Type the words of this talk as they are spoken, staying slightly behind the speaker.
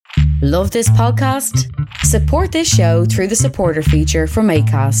Love this podcast? Support this show through the supporter feature from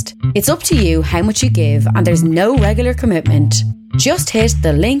Acast. It's up to you how much you give and there's no regular commitment. Just hit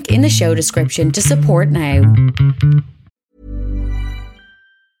the link in the show description to support now.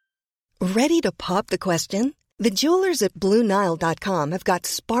 Ready to pop the question? The jewelers at BlueNile.com have got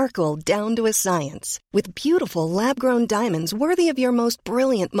sparkle down to a science with beautiful lab-grown diamonds worthy of your most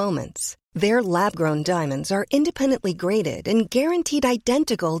brilliant moments. Their lab-grown diamonds are independently graded and guaranteed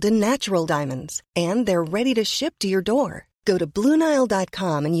identical to natural diamonds. And they're ready to ship to your door. Go to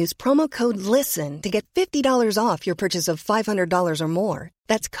BlueNile.com and use promo code LISTEN to get $50 off your purchase of $500 or more.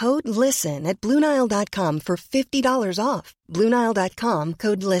 That's code LISTEN at BlueNile.com for $50 off. BlueNile.com,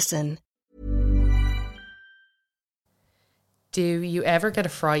 code LISTEN. Do you ever get a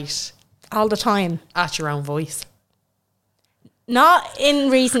fright All the time. at your own voice? Not in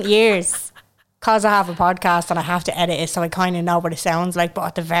recent years, because I have a podcast and I have to edit it, so I kind of know what it sounds like. But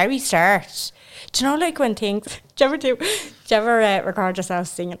at the very start, do you know, like when things... Do you ever record yourself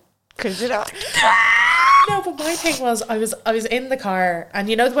singing? Because, you know... No, but my thing was, I was in the car, and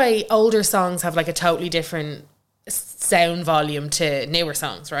you know the way older songs have like a totally different sound volume to newer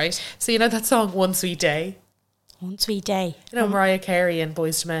songs, right? So you know that song "One Sweet Day." One Sweet Day. You know Mariah Carey and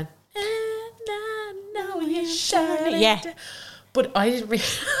Boyz II Men. Yeah. But I didn't really...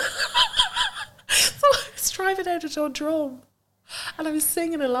 So I was driving out at Dundrum and I was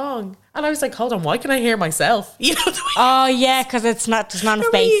singing along and I was like, hold on, why can I hear myself? You know the way... Oh, yeah, because there's not enough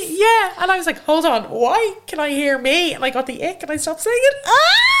bass. Yeah, and I was like, hold on, why can I hear me? And I got the ick and I stopped singing.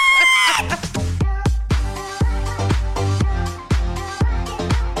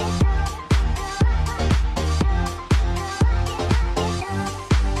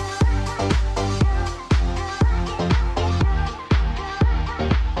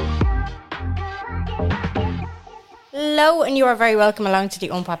 Hello, and you are very welcome along to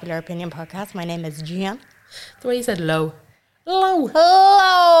the Unpopular Opinion podcast. My name is Gian. The way you said low. Low.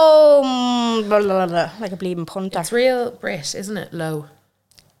 Hello. Blah, blah, blah, like a bleeding punter. It's real Brit, isn't it? Low.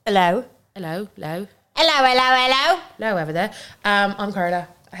 Hello. Hello. Low. Hello, hello, hello. Low over there. I'm Carla.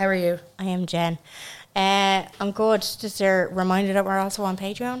 How are you? I am Jen. I'm good. Just a reminder that we're also on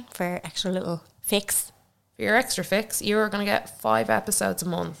Patreon for extra little fix. For your extra fix, you're going to get 5 episodes a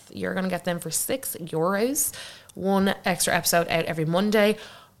month. You're going to get them for €6. One extra episode out every Monday.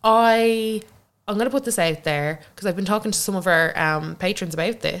 I'm going to put this out there because I've been talking to some of our patrons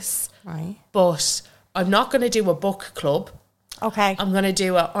about this. Right. But I'm not going to do a book club. Okay. I'm going to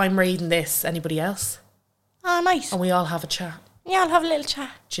do a I'm reading this, anybody else? Oh, nice. And we all have a chat. Yeah, I'll have a little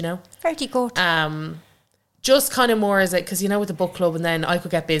chat. Do you know? Very good. Just kind of more as it, because you know with the book club and then I could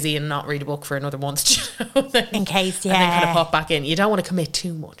get busy and not read a book for another month. Do you know? In case, yeah. And then kind of pop back in. You don't want to commit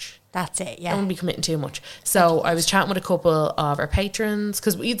too much. That's it, I yeah. don't want to be committing too much. So I was chatting with a couple of our patrons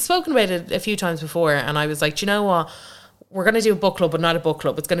because we'd spoken about it a few times before, and I was like, do you know what? We're going to do a book club, but not a book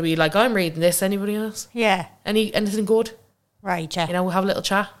club. It's going to be like, I'm reading this. Anybody else? Yeah. Anything good? Right, yeah. You know, we'll have a little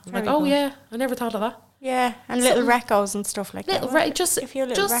chat. I'm like, Very oh good. yeah, I never thought of that. Yeah, and little recos and stuff like Little that. just a few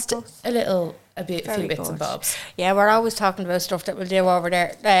little just recos. a few Very bits and good. bobs. Yeah, we're always talking about stuff that we'll do over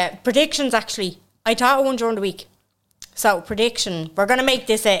there. Predictions, actually. I thought of one during the week. So, prediction. We're going to make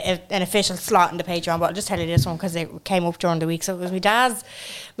this an official slot in the Patreon, but I'll just tell you this one because it came up during the week. So, it was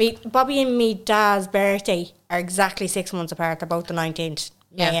Bobby and me dad's birthday are exactly 6 months apart. They're both the 19th,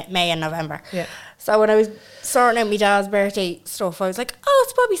 Yeah. May and November. Yeah. So, when I was sorting out my dad's birthday stuff, I was like, oh,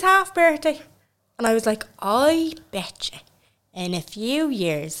 it's Bobby's half birthday. And I was like, I bet you in a few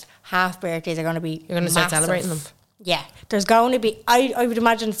years, half birthdays are going to be You're going to start celebrating them. Yeah. There's going to be, I would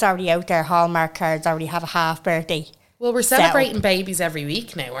imagine it's already out there. Hallmark cards already have a half birthday. Well, we're celebrating babies every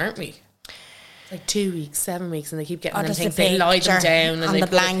week now, aren't we? Like 2 weeks, 7 weeks, and they keep getting them just a things. They lie them picture down and on they the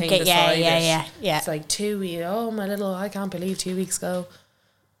put a thing blanket. beside Yeah. It's like 2 weeks. Oh, my little, I can't believe 2 weeks ago.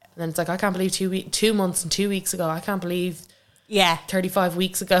 And then it's like, I can't believe 2 months and 2 weeks ago. I can't believe 35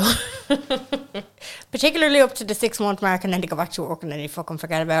 weeks ago. Particularly up to the 6 month mark, and then they go back to work and then you fucking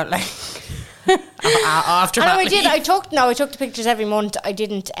forget about it. Like After I know that I did. leave. I took the pictures every month. I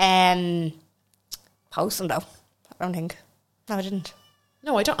didn't post them though. I don't think. No, I didn't.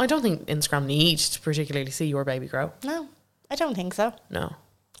 No, I don't think Instagram needs to particularly see your baby grow. No, I don't think so. No.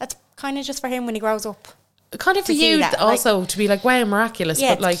 That's kind of just for him when he grows up. Kind of for To see you that, also to be like, wow, miraculous.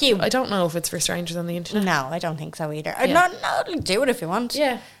 Yeah, but like, it's cute. I don't know if it's for strangers on the internet. No, I don't think so either. Yeah. No, do it if you want.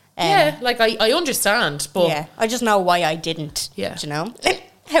 Yeah. Like I understand, but yeah, I just know why I didn't. Yeah. Do you know?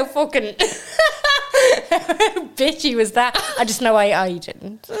 How fucking how bitchy was that? I just know I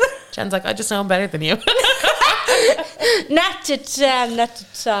didn't. Jen's like, I just know I'm better than you. Not to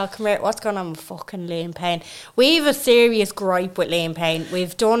come here. What's going on with fucking Liam Payne? We have a serious gripe with Liam Payne.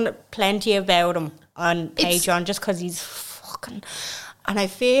 We've done plenty about him on Patreon just because he's fucking... And I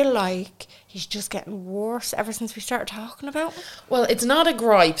feel like he's just getting worse ever since we started talking about him. Well, it's not a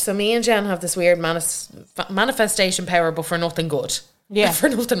gripe. So me and Jen have this weird manifestation power, but for nothing good. Yeah. For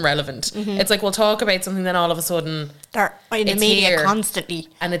nothing relevant. It's like we'll talk about something, then all of a sudden They're in the it's media here, constantly.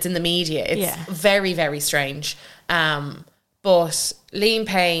 and it's in the media. It's Yeah. very, very strange. But Liam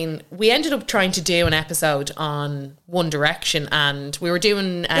Payne, we ended up trying to do an episode on One Direction, and we were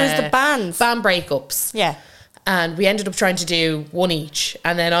doing It was the bands. band breakups. Yeah. And we ended up trying to do one each,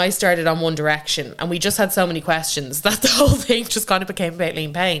 and then I started on One Direction, and we just had so many questions that the whole thing just kind of became about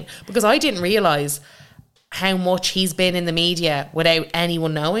Liam Payne, because I didn't realise how much he's been in the media without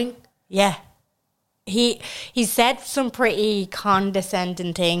anyone knowing. Yeah. He said some pretty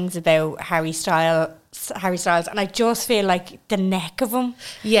condescending things about Harry Styles, and I just feel like the neck of him.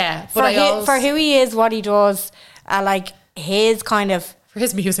 Yeah, but For who he is, what he does, like his kind of... for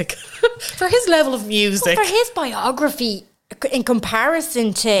his music, for his level of music, For his biography, in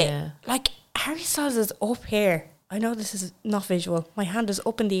comparison to... Yeah. Like, Harry Styles is up here. I know this is not visual. My hand is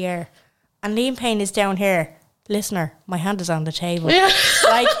up in the air. And Liam Payne is down here. Listener, my hand is on the table. Yeah.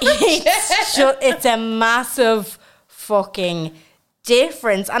 Like, it's a massive fucking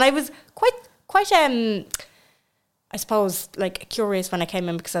difference. And I was quite I suppose, like, curious when I came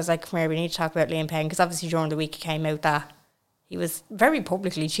in, because I was like, come here, we need to talk about Liam Payne, because obviously during the week it came out that he was very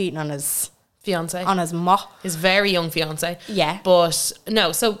publicly cheating on his fiance, on his ma. his very young fiance. Yeah. But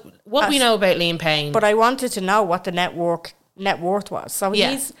no, so what we know about Liam Payne. But I wanted to know what the net worth was. So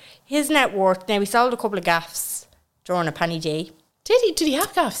Yeah. his net worth, now he sold a couple of gaffs during a Penny D. Did he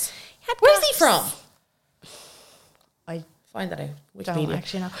have gaffs? Had Where's he gaffs. from? I Find that out. don't Wikipedia.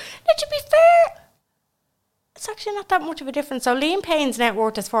 actually know. Now, to be fair, it's actually not that much of a difference. So Liam Payne's net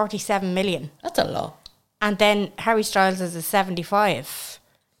worth is 47 million. That's a lot. And then Harry Styles is 75,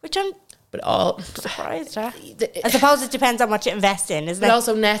 which I'm But all. surprised at. I suppose it depends on what you invest in, isn't But it?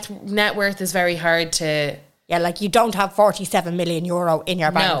 also net worth is very hard to. Yeah, like you don't have 47 million euro in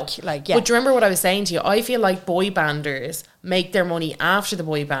your bank. No. Like, yeah. But do you remember what I was saying to you? I feel like boy banders make their money after the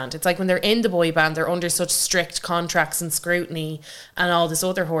boy band. It's like when they're in the boy band, they're under such strict contracts and scrutiny and all this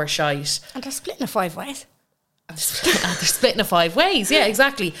other horse shite. And they're splitting it 5 ways. And they're splitting it 5 ways. Yeah,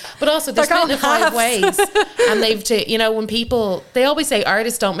 exactly. But also they're They're splitting it going 5 ways. And they've to, when people, they always say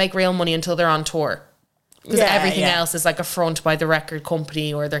artists don't make real money until they're on tour. Because everything else is like a front by the record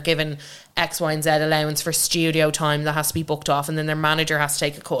company, or they're given X, Y, and Z allowance for studio time that has to be booked off, and then their manager has to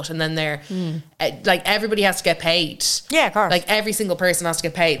take a cut, and then they're like everybody has to get paid. Yeah, of course. Like every single person has to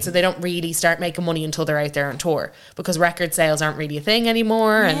get paid, so they don't really start making money until they're out there on tour, because record sales aren't really a thing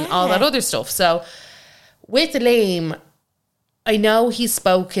anymore, and all that other stuff. So with Liam, I know he's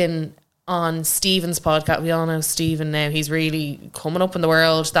spoken on Stephen's podcast. We all know Stephen now. He's really coming up in the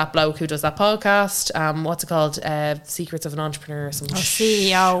world. That bloke who does that podcast. What's it called? Secrets of an Entrepreneur or something.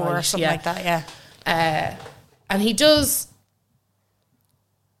 CEO or something like that, yeah. And he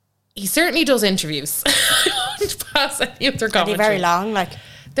certainly does interviews. Pass any other Are they commentary. very long? Like,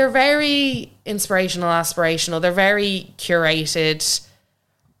 They're very inspirational, aspirational. They're very curated.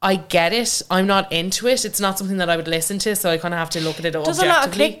 I get it. I'm not into it. It's not something that I would listen to, so I kind of have to look at it does a lot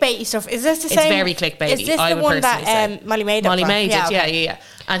of objectively. clickbaity stuff. Is this the It's same? very clickbaity, Is this I the would one personally that say. Molly made? Molly made it, okay. yeah.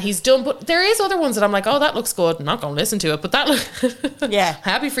 And he's done, but there is other ones that I'm like, oh, that looks good. I'm not going to listen to it, but that Yeah.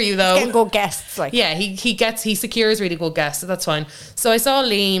 happy for you though. Getting good guests, like. Yeah, he secures really good guests, so that's fine. So I saw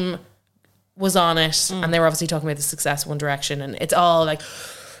Liam was on it, and they were obviously talking about the success of One Direction, and it's all like,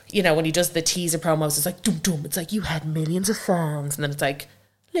 when he does the teaser promos, it's like, dum dum. It's like, you had millions of fans, and then it's like,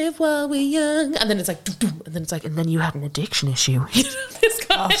 live while we're young, and then it's like, dum dum, and then it's like, and then you had an addiction issue. This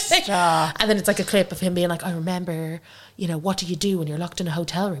kind of thing. Stop. And then it's like a clip of him being like, I remember, what do you do when you're locked in a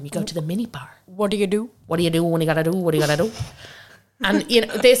hotel room? You go to the mini bar. What do you do? What do you do when you gotta do? What do you gotta do? And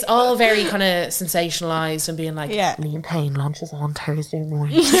this all very kind of sensationalized and being like, Yeah. Liam Payne launches on Thursday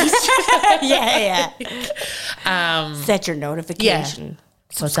morning. yeah. Set your notification.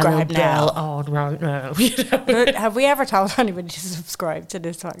 Subscribe now. on right now. Have we ever told anybody to subscribe to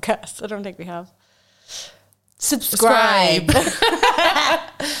this podcast? I don't think we have. Subscribe.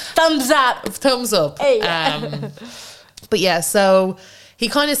 Thumbs up. Thumbs up. Hey. But yeah, so he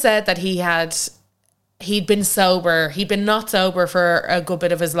kind of said that he'd been sober. He'd been not sober for a good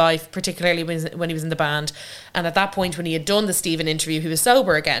bit of his life, particularly when he was in the band. And at that point, when he had done the Stephen interview, he was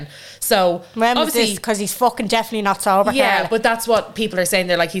sober again. So When was obviously, this? Because he's fucking definitely not sober. yeah, Carla. but that's what people are saying.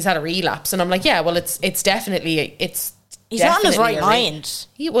 They're like, he's had a relapse, and I'm like, yeah, well, it's definitely he's not in his right definitely mind.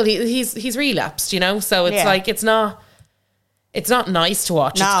 he's relapsed, so it's Yeah. like it's not it's not nice to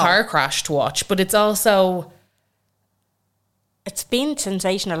watch. No. It's car crash to watch, but it's also... It's been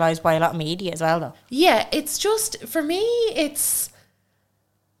sensationalized by a lot of media as well, though. Yeah, it's just, for me, it's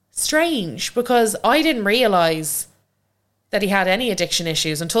strange because I didn't realise that he had any addiction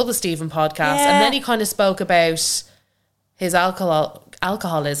issues until the Stephen podcast. Yeah. And then he kind of spoke about his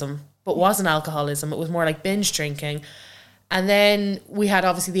alcoholism, but wasn't alcoholism. It was more like binge drinking. And then we had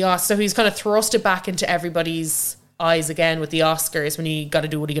obviously the Oscars. So he's kind of thrusted back into everybody's eyes again with the Oscars when you got to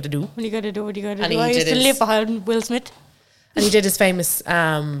do what you got to do. When you got to do what you got to And do. he I used did to his- live behind Will Smith. And he did his famous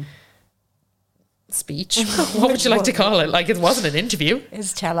speech. What would you like to call it? Like, it wasn't an interview.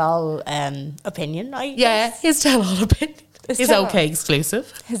 His tell-all opinion. Yeah, his tell-all opinion. His His tell-all. OK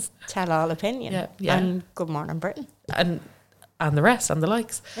exclusive. His tell-all opinion. Yeah, yeah. And Good Morning Britain. And the rest, and the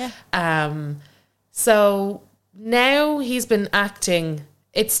likes. Yeah. So now he's been acting.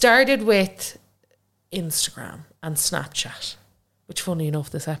 It started with Instagram and Snapchat, which, funny enough,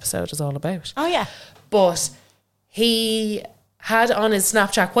 this episode is all about. Oh, yeah. But he had on his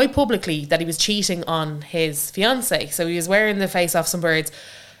Snapchat quite publicly that he was cheating on his fiance. So he was wearing the face off some birds,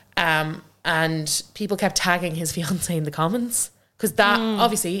 and people kept tagging his fiance in the comments. Because that,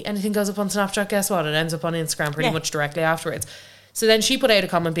 obviously, anything goes up on Snapchat, guess what? It ends up on Instagram pretty much directly afterwards. So then she put out a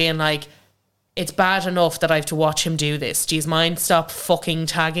comment being like, it's bad enough that I have to watch him do this. Do you mind stop fucking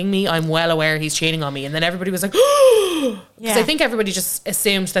tagging me? I'm well aware he's cheating on me. And then everybody was like, because I think everybody just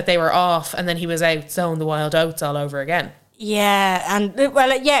assumed that they were off, and then he was out sowing the wild oats all over again. Yeah, and it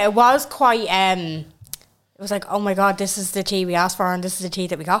was quite. It was like, oh my god, this is the tea we asked for, and this is the tea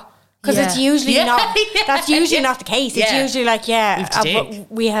that we got. Because it's usually not. That's usually not the case. It's usually like,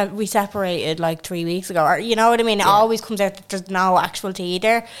 we separated like 3 weeks ago, or you know what I mean. It always comes out that there's no actual tea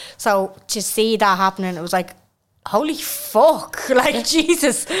there. So to see that happening, it was like, holy fuck, like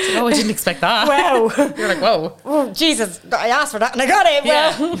Jesus. Oh, I didn't expect that. Wow. You're like, whoa. Oh, Jesus, I asked for that and I got it.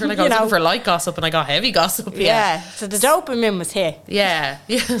 Yeah. Well, You're like, I was looking for light gossip and I got heavy gossip. Yeah. So the dopamine was here. Yeah.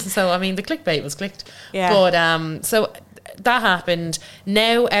 So, I mean, the clickbait was clicked. Yeah. But, so that happened.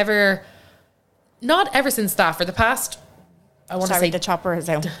 Now, not ever since that, for the past, I want to say the chopper is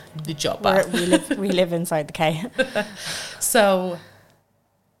out. the chopper. We live inside the K. So,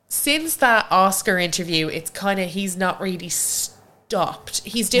 since that Oscar interview, it's kind of, he's not really stopped.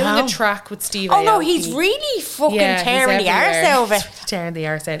 He's doing a track with Steve Aoki. Oh no, he's really fucking tearing the arse out of it. Tearing the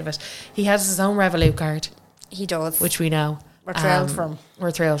arse out of it. He has his own Revolut card, He does. which we know. We're thrilled for him.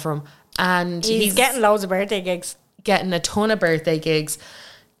 We're thrilled for him. And He's getting loads of birthday gigs. getting a ton of birthday gigs.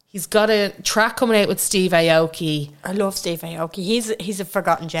 He's got a track coming out with Steve Aoki. I love Steve Aoki. He's a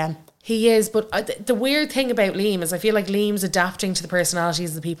forgotten gem. He is, but the weird thing about Liam is I feel like Liam's adapting to the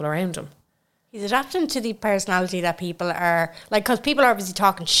personalities of the people around him. He's adapting to the personality that people are like, because people are obviously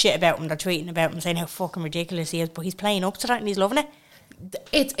talking shit about him. They're tweeting about him, saying how fucking ridiculous he is. But he's playing up to that and he's loving it.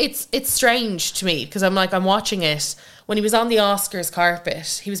 It's strange to me because I'm watching it. When he was on the Oscars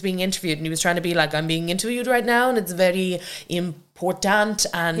carpet, he was being interviewed and he was trying to be like, I'm being interviewed right now and it's very important,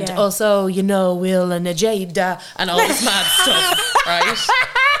 and also, you know, Will and Jada and all this mad stuff, right?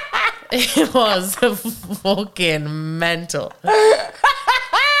 It was fucking mental. That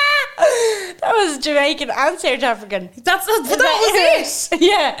was Jamaican and South African. That was it.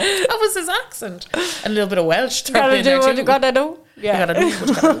 Yeah. That was his accent. And a little bit of Welsh thrown Gotta in do there what too. you gotta do. Yeah. You gotta do what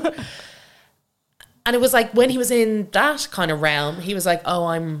you gotta do. And it was like when he was in that kind of realm, he was like, "Oh,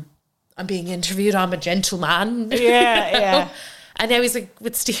 I'm being interviewed. I'm a gentleman." Yeah. And now he's like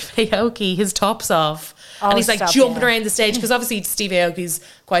with Steve Aoki, his top's off, and he's like stop, jumping around the stage because obviously Steve Aoki's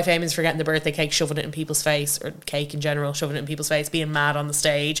quite famous for getting the birthday cake, shoving it in people's face, or cake in general, shoving it in people's face, being mad on the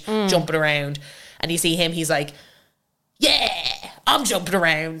stage, jumping around. And you see him, he's like, "Yeah, I'm jumping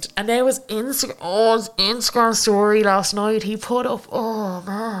around." And there was his Instagram story last night. He put up, oh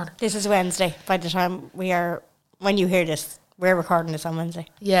man, This is Wednesday. By the time when you hear this, we're recording this on Wednesday.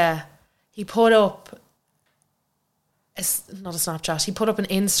 yeah, he put up. Not a Snapchat. He put up an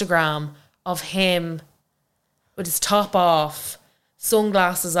Instagram of him with his top off,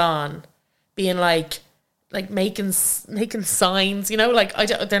 sunglasses on, being like making signs. You know, like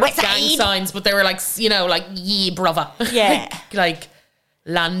they're not gang signs, but they were like, you know, like "yeah, brother," Yeah. like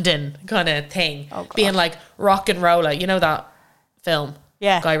London kind of thing. Oh, God. Being like rock and roller. You know that film?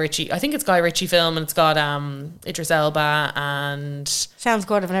 Yeah. Guy Ritchie. I think it's Guy Ritchie film, and it's got Idris Elba and Sounds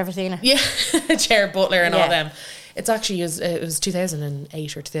good. I've never seen it. yeah, Jared Butler and all Yeah. them. It's actually it was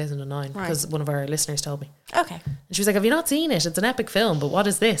 2008 or 2009 because one of our listeners told me. Okay. And she was like, "Have you not seen it? It's an epic film, but what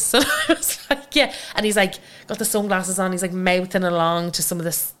is this?" And I was like, "Yeah." And he's like, got the sunglasses on. He's like mouthing along to some of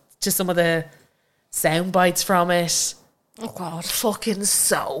the sound bites from it. Oh God. Fucking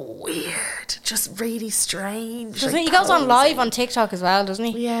so weird. Just really strange. Doesn't like he goes on posing. live on TikTok as well, doesn't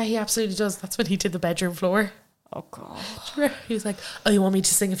he? Yeah, he absolutely does. That's when he did the bedroom floor. Oh God. He was like, "Oh, you want me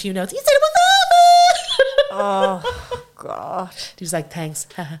to sing a few notes?" He said it was Oh God. He was like, "Thanks."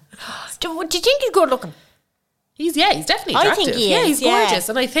 Do you think he's good looking? He's definitely I attractive. think he Yeah, is, he's yeah. gorgeous.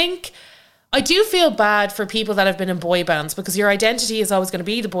 And I do feel bad for people that have been in boy bands, because your identity is always going to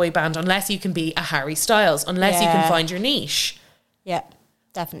be the boy band unless you can be a Harry Styles, unless you can Yeah. find your niche. Yeah,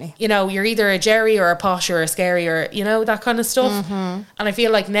 definitely. You know, you're either a Jerry or a Posh or a Scary or, you know, that kind of stuff. Mm-hmm. And I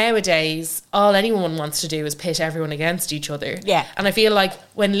feel like nowadays, all anyone wants to do is pit everyone against each other. Yeah. And I feel like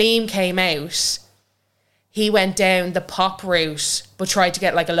when Liam came out, he went down the pop route, but tried to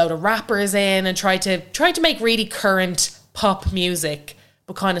get like a load of rappers in and tried to make really current pop music,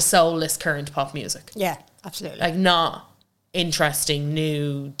 but kind of soulless current pop music. Yeah, absolutely. Like not interesting,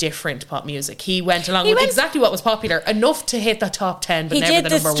 new, different pop music. He went along with went- exactly what was popular, enough to hit the top 10, but he never did the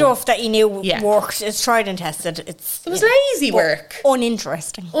the number stuff one. that he knew Yeah. worked. It's tried and tested. It was lazy work.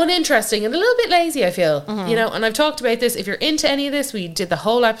 Uninteresting. Uninteresting and a little bit lazy, I feel. Mm-hmm. You know, and I've talked about this. If you're into any of this, we did the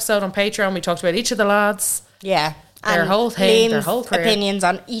whole episode on Patreon. We talked about each of the lads. Yeah. Their And whole thing, their Liam's whole career. opinions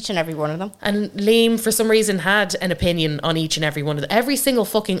on each and every one of them. And Liam, for some reason, had an opinion on each and every one of them. Every single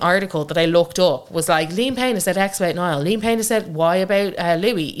fucking article that I looked up was like, Liam Payne has said X about Niall. Liam Payne has said Y about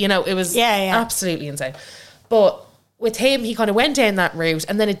Louis. You know, it was absolutely insane. But with him, he kind of went down that route,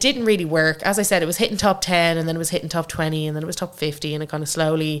 and then it didn't really work. As I said, it was hitting top 10, and then it was hitting top 20, and then it was top 50, and it kind of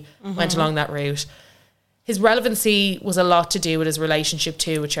slowly went along that route. His relevancy was a lot to do with his relationship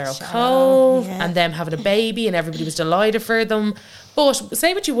too with Cheryl Cole, and them having a baby, and everybody was delighted for them. But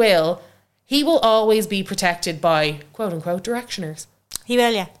say what you will, he will always be protected by quote unquote directioners, He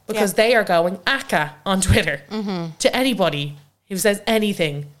will, yeah. because they are going ACA on Twitter to anybody who says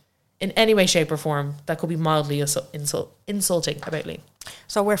anything in any way, shape, or form that could be mildly insulting about Liam.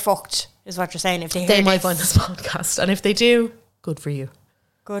 So we're fucked, is what you're saying. If they hear They might this, find this podcast, and if they do, good for you.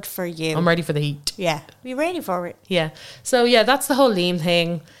 good for you. I'm ready for the heat. Yeah, we're ready for it. Yeah. So yeah, that's the whole Liam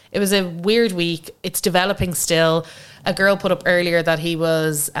thing. It was a weird week. It's developing still. A girl put up earlier that he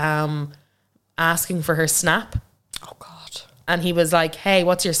was asking for her snap. Oh God. And he was like, "Hey,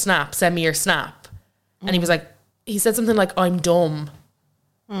 what's your snap? Send me your snap." And he was like, he said something like, "I'm dumb.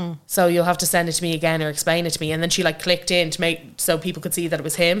 So you'll have to send it to me again or explain it to me." And then she like clicked in to make so people could see that it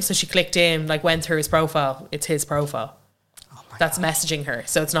was him. So she clicked in, like went through his profile. It's his profile. That's messaging her.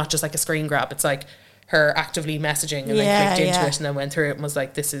 So it's not just like a screen grab. It's like her actively messaging and then clicked into it and then went through it and was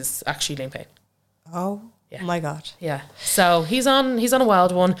like, this is actually Liam Payne. Oh my God. Yeah. So he's on a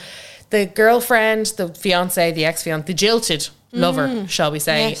wild one. The girlfriend, the fiance, the ex-fiance, the jilted lover, shall we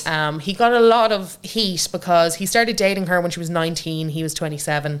say. Yes. He got a lot of heat because he started dating her when she was 19. He was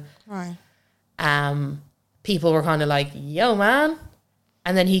 27. Right. People were kind of like, yo, man.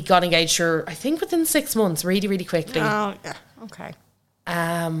 And then he got engaged to her, I think within 6 months, really, really quickly. Oh, yeah. Okay.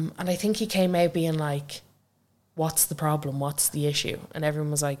 And I think he came out being like, what's the problem? What's the issue? And everyone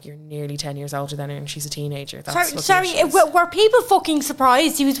was like, you're nearly 10 years older than her and she's a teenager. That's what the Sorry, issue is. were people fucking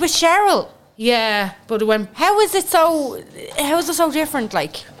surprised he was with Cheryl? Yeah, but it went... How is it so different,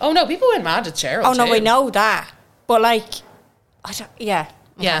 like? Oh no, people went mad at Cheryl. Oh no, too. I know that. But like, I don't, yeah.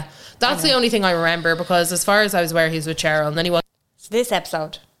 Yeah, that's the only thing I remember, because as far as I was aware, he was with Cheryl, and then he was... So this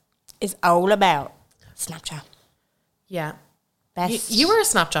episode is all about Snapchat. Yeah. Best. You were a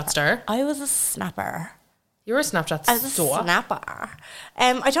Snapchat star. I was a snapper. You were a Snapchat I was a star. snapper.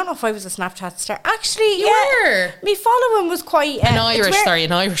 I don't know if I was a Snapchat star. Actually, You yeah. were. Me following was quite... An Irish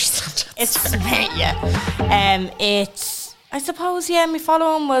Snapchat It's star. yeah. It's I suppose me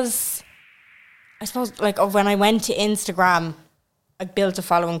following was, I suppose, like when I went to Instagram, I built a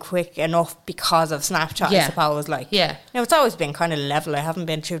following quick enough because of Snapchat. Yeah. I suppose, like, Yeah. Now it's always been kind of level. I haven't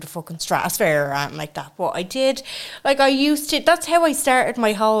been through the fucking stratosphere or anything like that. But I did, like, I used to. That's how I started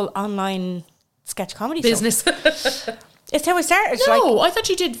my whole online sketch comedy Business. stuff. It's how I started. No, Like, I thought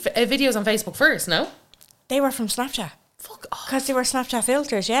you did videos on Facebook first, no? they were from Snapchat. Fuck off. Because they were Snapchat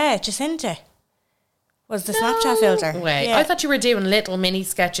filters, yeah. Jacinta was the Snapchat filter. Wait, Yeah. I thought you were doing little mini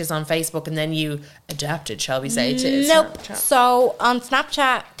sketches on Facebook and then you adapted, shall we say, to Nope. Snapchat. So on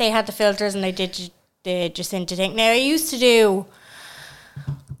Snapchat, they had the filters and they did the Jacinta thing. Now, I used to do,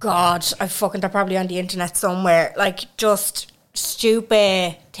 God, they're probably on the internet somewhere, like just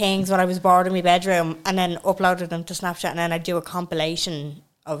stupid things when I was bored in my bedroom and then uploaded them to Snapchat, and then I'd do a compilation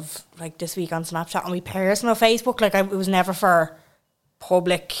of like this week on Snapchat on my personal Facebook. Like, it was never for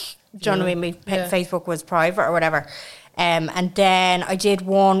public. Do you know what I mean? My Facebook was private or whatever. And then I did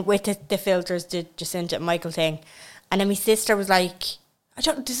one with the filters, the Jacinta and Michael thing. And then my sister was like,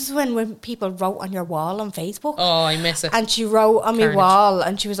 This is when people wrote on your wall on Facebook. Oh, I miss it. And she wrote on my Carnage. wall,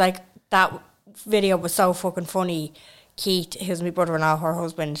 and she was like, that video was so fucking funny. Keith, who's my brother-in-law, her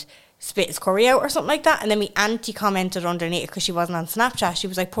husband, spit his curry out or something like that. And then my auntie commented underneath because she wasn't on Snapchat. She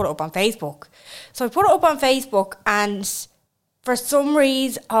was like, put it up on Facebook. So I put it up on Facebook, and for some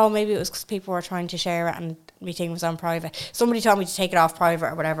reason, maybe it was because people were trying to share it and my thing was on private. Somebody told me to take it off private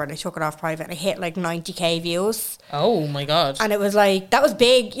or whatever, and I took it off private, and I hit like 90k views. Oh my God. And it was like, that was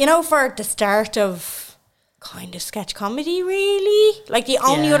big, for the start of kind of sketch comedy, really. Like, the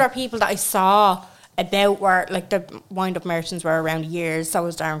only other people that I saw about were, like, the wind-up merchants were around years. So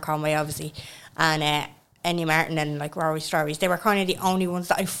was Darren Conway, obviously, and Enya Martin and, like, Rory Stories. They were kind of the only ones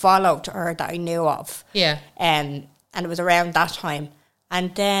that I followed or that I knew of. Yeah. And it was around that time.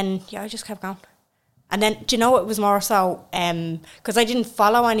 And then, I just kept going. And then, do you know, it was more so, because I didn't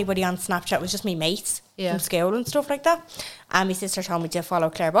follow anybody on Snapchat, it was just me mates from school and stuff like that. And my sister told me to follow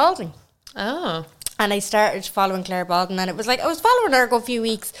Claire Balding. Oh. And I started following Claire Balding, and it was like, I was following her a good few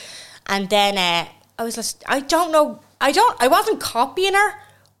weeks. And then I was just, I wasn't copying her,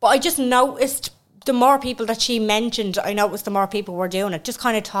 but I just noticed the more people that she mentioned, I noticed the more people were doing it, just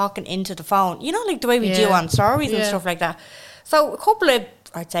kind of talking into the phone. You know, like the way we do on stories and stuff like that. So a couple of,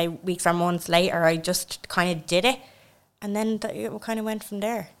 I'd say, weeks or months later, I just kind of did it. And then it kind of went from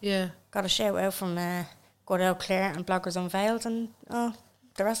there. Yeah. Got a shout out from good old Claire and Bloggers Unveiled, and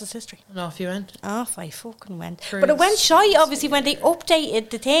the rest is history. And off you went. Off I fucking went. But it went shy, obviously, when they updated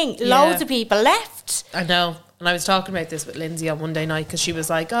the thing. Loads of people left. I know. And I was talking about this with Lindsay on Monday night, because she was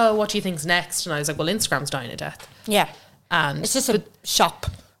like, oh, what do you think's next? And I was like, well, Instagram's dying a death. Yeah. And it's just a shop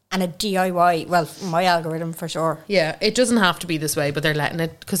and a DIY. Well, my algorithm for sure. Yeah, it doesn't have to be this way, but they're letting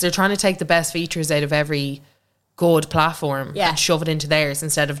it, because they're trying to take the best features out of every good platform and shove it into theirs,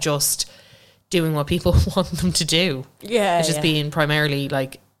 instead of just doing what people want them to do. Yeah. It's just being primarily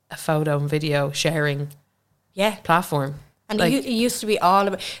like a photo and video sharing platform. And like, it used to be all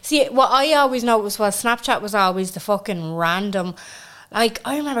about... See, what I always noticed was Snapchat was always the fucking random... Like,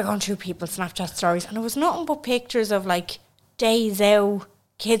 I remember going through people's Snapchat stories, and it was nothing but pictures of, like, days out,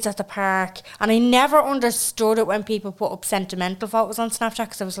 kids at the park. And I never understood it when people put up sentimental photos on Snapchat,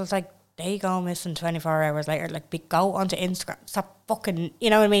 because I was just like, there you go, missing 24 hours later. Like, go onto Instagram. Stop fucking... You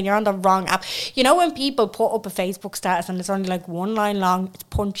know what I mean? You're on the wrong app. You know when people put up a Facebook status and it's only, like, one line long, it's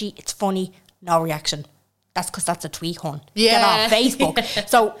punchy, it's funny, no reaction. That's because that's a tweet, hun. Get off Facebook.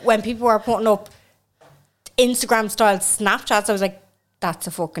 So when people were putting up Instagram-style Snapchats, I was like, that's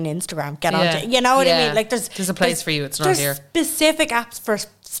a fucking Instagram. Get on to... You know what I mean? Like, there's a place for you. It's not here. There's specific apps for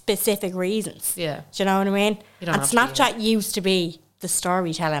specific reasons. Yeah. Do you know what I mean? And Snapchat used to be the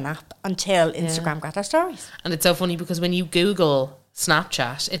storytelling app until Instagram got their stories. And it's so funny, because when you Google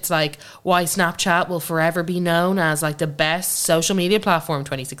Snapchat, it's like, why Snapchat will forever be known as like the best social media platform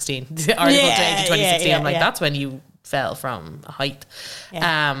 2016. The article dated 2016. I'm like, that's when you fell from a height.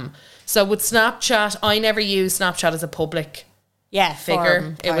 So with Snapchat, I never used Snapchat as a public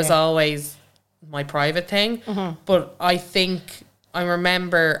figure. It was always my private thing. But I think I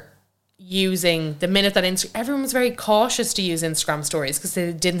remember using, the minute that everyone was very cautious to use Instagram stories, because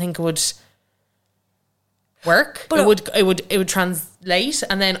they didn't think it would work, but it would translate.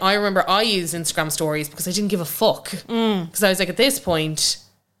 And then I remember I used Instagram stories because I didn't give a fuck, because I was like, at this point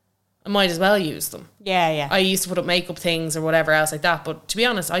I might as well use them. I used to put up makeup things or whatever else like that, but to be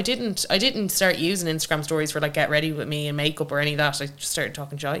honest, I didn't start using Instagram stories for like get ready with me and makeup or any of that. I just started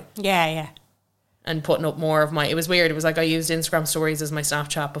talking shy and putting up more of it was weird. It was like I used Instagram stories as my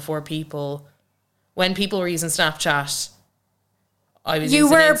Snapchat before when people were using Snapchat, you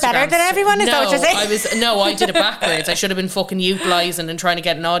were better than everyone? Is that what you're saying? I did it backwards. I should have been fucking utilising and trying to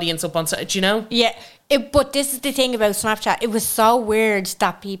get an audience up on... Do you know? Yeah. But this is the thing about Snapchat. It was so weird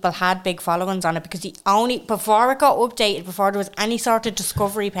that people had big followings on it, because before it got updated, before there was any sort of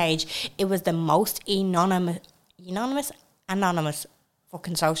discovery page, it was the most anonymous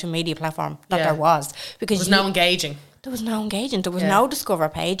fucking social media platform that there was. Because there was no engaging. There was no engaging. There was no discover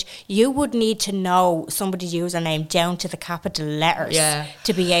page. You would need to know somebody's username down to the capital letters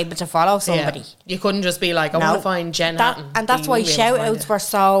to be able to follow somebody. You couldn't just be like, I want to find Jen Hatton. And that's why shout-outs were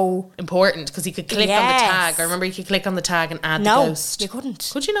so... important, because you could click on the tag. I remember you could click on the tag and add the ghost. No, you couldn't.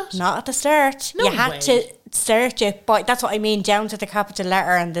 Could you not? Not at the start. You had to search it, but that's what I mean, down to the capital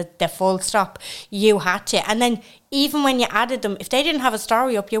letter and the full stop. You had to. And then even when you added them, if they didn't have a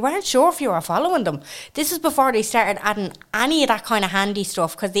story up, you weren't sure if you were following them. This is before they started adding any of that kind of handy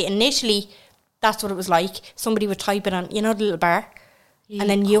stuff, because they initially, that's what it was like. Somebody would type it on, the little bar, and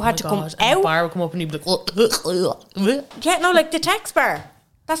then you had to come out. The bar would come up and you'd be like, like the text bar.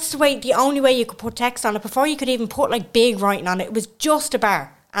 That's the only way you could put text on it. Before you could even put like big writing on it, it was just a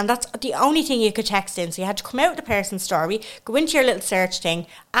bar. And that's the only thing you could text in. So you had to come out with the person's story, go into your little search thing,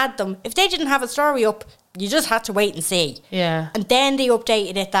 add them. If they didn't have a story up, you just had to wait and see. Yeah. And then they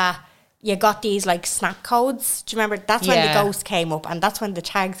updated it that you got these like snap codes. Do you remember? That's when the ghost came up, and that's when the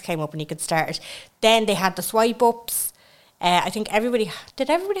tags came up and you could start it. Then they had the swipe ups. I think did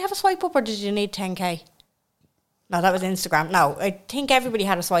everybody have a swipe up, or did you need 10k? No, that was Instagram. No, I think everybody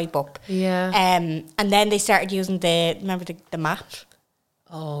had a swipe up. Yeah. And then they started using the map.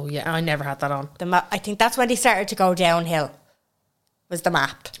 Oh yeah, I never had that on. The map. I think that's when they started to go downhill. Was the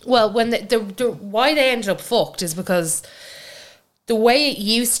map? Well, when the why they ended up fucked is because the way it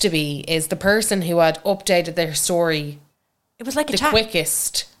used to be is the person who had updated their story, It was like a the chat.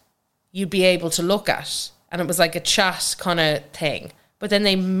 quickest you'd be able to look at, and it was like a chat kind of thing. But then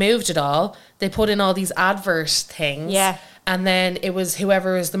they moved it all. They put in all these advert things. Yeah. And then it was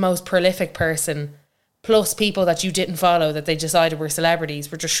whoever is the most prolific person plus people that you didn't follow that they decided were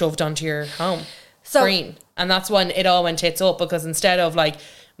celebrities were just shoved onto your home screen. And that's when it all went tits up, because instead of like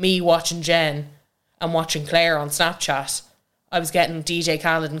me watching Jen and watching Claire on Snapchat, I was getting DJ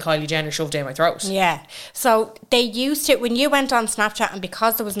Khaled and Kylie Jenner shoved down my throat. Yeah. So they used it when you went on Snapchat, and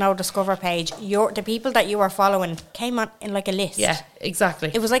because there was no Discover page, the people that you were following came on in like a list. Yeah,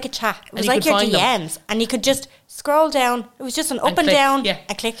 exactly. It was like a chat. It was you like could your find them. DMs. And you could just scroll down. It was just an up and click, down yeah.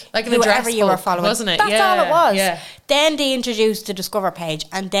 and click. Like an whoever address you were book, following. wasn't it? That's Yeah, all it was. yeah. Then they introduced the Discover page,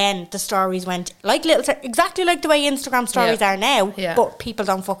 and then the stories went like exactly like the way Instagram stories are now, but people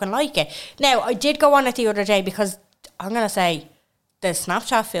don't fucking like it. Now, I did go on it the other day because I'm going to say the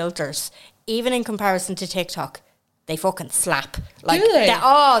Snapchat filters, even in comparison to TikTok, they fucking slap. Like, do they?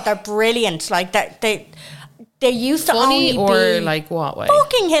 they're brilliant. Like, they used to Funny only or be like what way?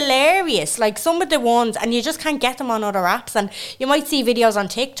 fucking hilarious. Like some of the ones, and you just can't get them on other apps. And you might see videos on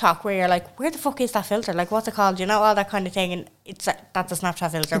TikTok where you're like, where the fuck is that filter? Like, what's it called? You know, all that kind of thing. And that's a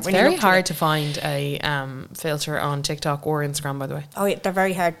Snapchat filter. It's very hard to find a filter on TikTok or Instagram, by the way. Oh, yeah, they're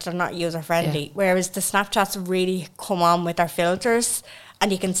very hard. They're not user friendly. Yeah. Whereas the Snapchats really come on with their filters,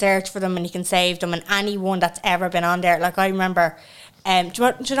 and you can search for them and you can save them. And anyone that's ever been on there, like I remember, do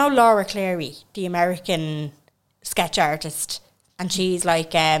you know Laura Cleary, the American sketch artist? And she's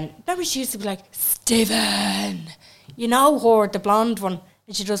like, remember she used to be like, Steven, you know her, the blonde one,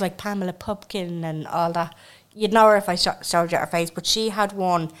 and she does like Pamela Pupkin and all that. You'd know her if I showed you her face, but she had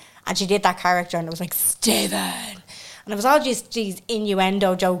one and she did that character and it was like, Steven, and it was all just these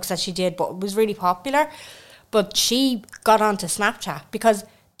innuendo jokes that she did, but it was really popular. But she got onto Snapchat because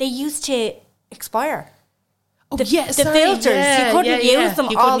they used to expire. Oh, the filters, you couldn't use them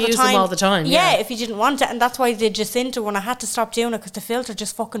all the time. Yeah, if you didn't want it. And that's why the Jacinta one, I had to stop doing it because the filter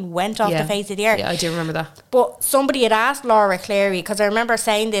just fucking went off the face of the earth. Yeah, I do remember that. But somebody had asked Laura Cleary, because I remember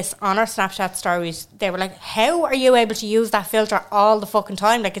saying this on her Snapchat stories, they were like, how are you able to use that filter all the fucking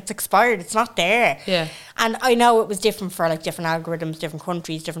time? Like, it's expired, it's not there. Yeah. And I know it was different for like different algorithms, different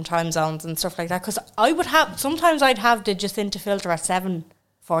countries, different time zones and stuff like that, because sometimes I'd have the Jacinta filter at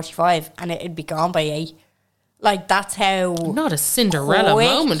 7:45 and it'd be gone by 8. Like, that's how... Not a Cinderella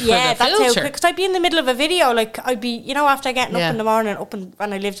moment for the filter. Yeah, that's how quick. Because I'd be in the middle of a video, like, I'd be, you know, after getting up in the morning,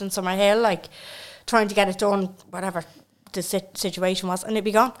 when I lived in Summerhill, like, trying to get it done, whatever the situation was, and it'd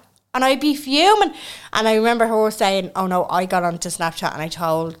be gone. And I'd be fuming. And I remember her saying, oh no, I got onto Snapchat and I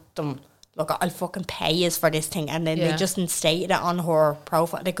told them, look, I'll fucking pay us for this thing. And then they just instated it on her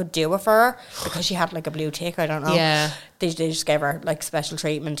profile. They could do it for her because she had like a blue tick, I don't know. Yeah. They just gave her like special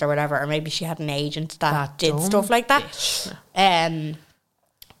treatment or whatever. Or maybe she had an agent that did stuff like that. Bitch.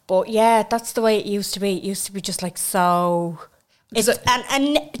 But yeah, that's the way it used to be. It used to be just like so...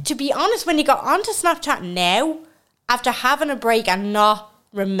 And to be honest, when you got onto Snapchat now, after having a break and not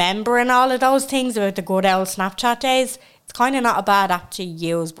remembering all of those things about the good old Snapchat days... It's kind of not a bad app to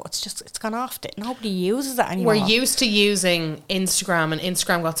use, but it's gone off. Nobody uses it anymore. We're used to using Instagram, and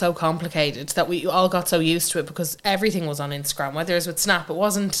Instagram got so complicated that we all got so used to it because everything was on Instagram. Whether it was with Snap, it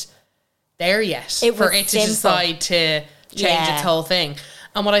wasn't there yet for it to decide to change its whole thing.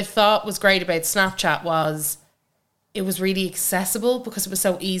 And what I thought was great about Snapchat was it was really accessible because it was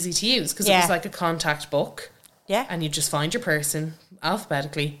so easy to use, because it was like a contact book. Yeah. And you just find your person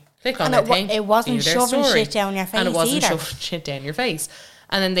alphabetically. Click on that thing. It wasn't shoving shit down your face and it wasn't either. shoving shit down your face.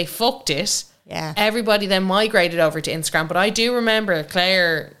 And then they fucked it. Yeah. Everybody then migrated over to Instagram. But I do remember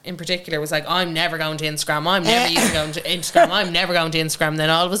Claire in particular was like, I'm never going to Instagram. I'm never even going to Instagram. I'm never going to Instagram. And then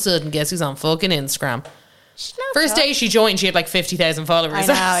all of a sudden, guess who's on fucking Instagram? First day she joined, she had like 50,000 followers.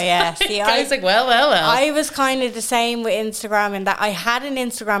 I know, yeah. See, I was like, well. I was kind of the same with Instagram in that I had an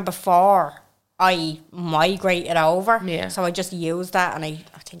Instagram before I migrated over. Yeah. So I just used that, and I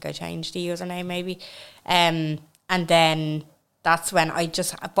think I changed the username maybe. And then that's when I had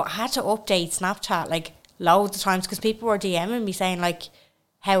to update Snapchat like loads of times because people were DMing me saying like,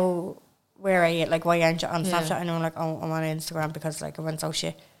 where are you? Like, why aren't you on Snapchat? And I'm like, oh, I'm on Instagram because like I went so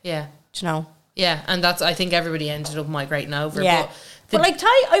shit. Yeah. Do you know? Yeah, and I think everybody ended up migrating over. Yeah. But like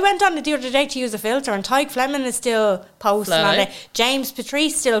I went on the other day to use a filter, and Tyke Fleming is still posting on it. James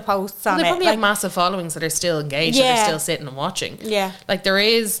Patrice still posts on it. They probably have massive followings that are still engaged, that are still sitting and watching. Yeah. Like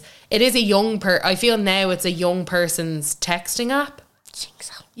it is a young I feel now it's a young person's texting app. I think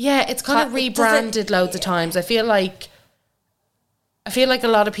so. Yeah, it's kind of rebranded loads of times. I feel like a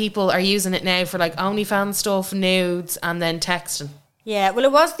lot of people are using it now for like OnlyFans stuff, nudes, and then texting. Yeah, well,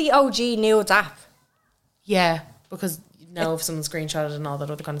 it was the OG nudes app. Yeah, because if someone screenshotted and all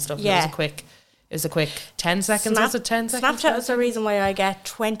that other kind of stuff. Yeah. It was a quick 10 seconds. Was it 10 seconds? Snapchat is the reason why I get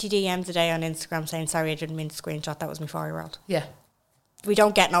 20 DMs a day on Instagram saying, sorry, I didn't mean to screenshot. That was my 4-year-old. Yeah. We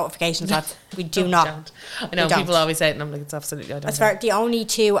don't get notifications, lads. We do not. I know people always say it, and I'm like, it's absolutely. I don't. As far the only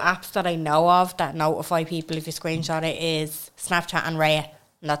 2 apps that I know of that notify people if you screenshot it is Snapchat and Raya,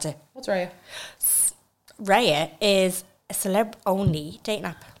 and that's it. What's Raya? Raya is a celeb-only dating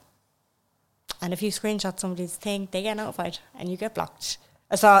app, and if you screenshot somebody's thing, they get notified, and you get blocked.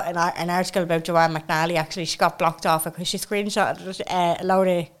 I saw an article about Joanne McNally. Actually, she got blocked off because she screenshotted a load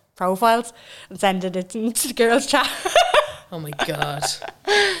of profiles and sent it into the girls' chat. Oh my God.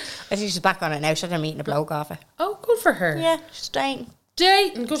 I think she's back on it now. She's meeting a bloke off it. Oh, good for her. Yeah, she's dating.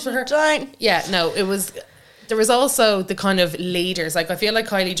 Good for her. Yeah, no, there was also the kind of leaders. Like, I feel like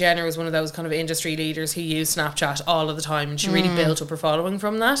Kylie Jenner was one of those kind of industry leaders who used Snapchat all of the time, and she really built up her following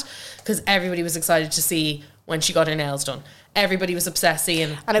from that because everybody was excited to see when she got her nails done. Everybody was obsessed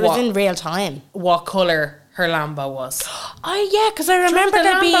seeing, and it was in real time, what colour her Lambo was. Oh yeah, because I remember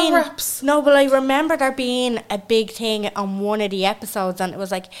there being wraps? No, but I remember there being a big thing on one of the episodes, and it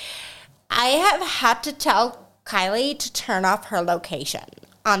was like, I have had to tell Kylie to turn off her location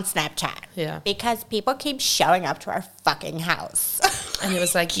on Snapchat. Yeah. Because people keep showing up to our fucking house. And it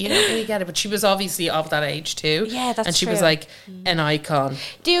was like, you don't really get it. But she was obviously of that age too. Yeah, that's true. And she was like an icon.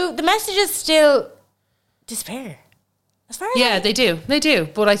 Do the messages still disappear? They do.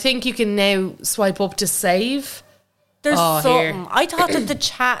 But I think you can now swipe up to save. There's something. Here. I thought that the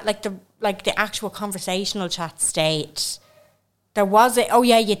chat, like the actual conversational chat state, there was it. Oh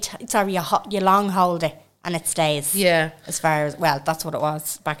yeah, you long hold it and it stays. Yeah. As far as that's what it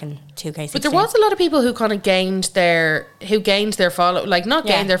was back in 2K16. But there was a lot of people who kind of gained their follow, like not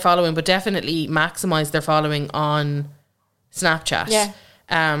gained their following, but definitely maximised their following on Snapchat. Yeah.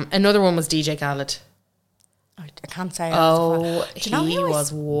 Another one was DJ Khaled. I can't say. He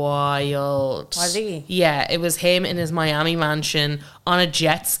was wild. Was he? Yeah, it was him in his Miami mansion on a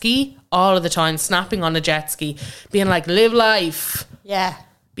jet ski all of the time, snapping on a jet ski, being like, live life. Yeah.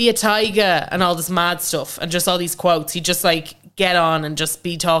 Be a tiger and all this mad stuff and just all these quotes. He'd just like get on and just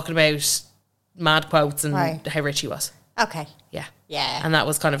be talking about mad quotes and how rich he was. Okay. Yeah. Yeah. And that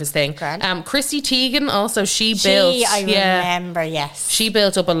was kind of his thing. Grand. Chrissy Teigen also, she built. I remember, yes. She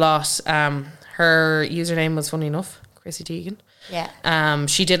built up a lot. Her username was funny enough, Chrissy Teigen. Yeah.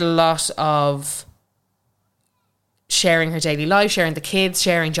 She did a lot of sharing her daily life, sharing the kids,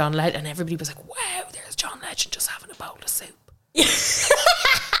 sharing John Legend, and everybody was like, wow, there's John Legend just having a bowl of soup. He's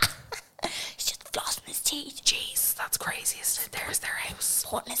just flossing his teeth. Jeez, that's crazy, isn't it? There's their house.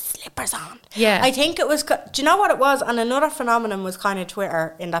 Putting his slippers on. Yeah. I think it was, do you know what it was? And another phenomenon was kind of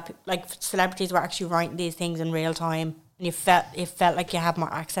Twitter, in that like celebrities were actually writing these things in real time. And it felt like you had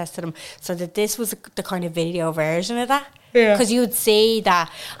more access to them. So that this was the kind of video version of that. Yeah. Because you'd see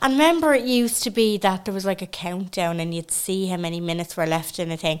that. And remember, it used to be that there was like a countdown and you'd see how many minutes were left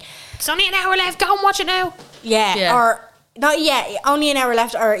in a thing. It's only an hour left. Go and watch it now. Yeah. Or, not yet, only an hour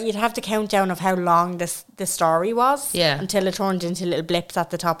left. Or you'd have the countdown of how long the story was. Yeah. Until it turned into little blips at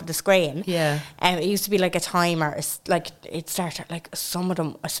the top of the screen. Yeah. It used to be like a timer. It's like it started, like some of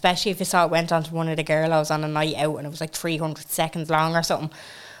them, especially if you saw it went on to one of the girls on a night out and it was like 300 seconds long or something.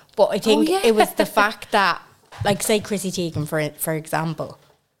 But I think it was the fact that, like, say Chrissy Teigen, for example,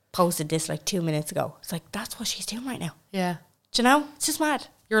 posted this like 2 minutes ago. It's like, that's what she's doing right now. Yeah. Do you know? It's just mad.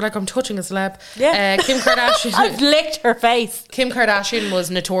 You're like, I'm touching a celeb. Yeah. Kim Kardashian. I've licked her face. Kim Kardashian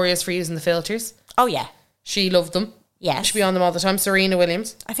was notorious for using the filters. Oh, yeah. She loved them. Yes. She'd be on them all the time. Serena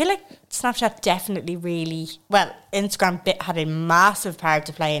Williams. I feel like Snapchat definitely really... Well, Instagram had a massive part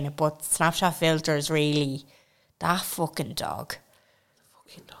to play in it, but Snapchat filters really... That fucking dog.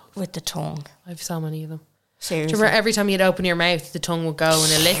 With the tongue. I've so many of them. Seriously. Do you remember every time you'd open your mouth, the tongue would go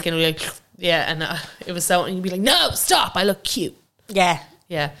and a lick and it would be like... Yeah, and it was so... And you'd be like, no, stop, I look cute. Yeah.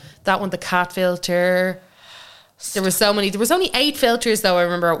 Yeah. That one, the cat filter. There was so many. There was only 8 filters though, I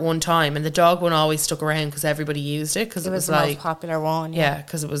remember at one time, and the dog one always stuck around because everybody used it because it was the like most popular one. yeah,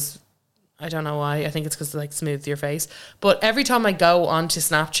 because it was. I don't know why. I think it's because it like smoothed your face. But every time I go onto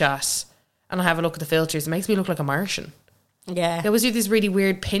Snapchat and I have a look at the filters, it makes me look like a Martian. Yeah. They always do this really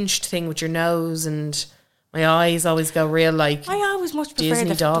weird pinched thing with your nose, and my eyes always go real like. I always much prefer Disney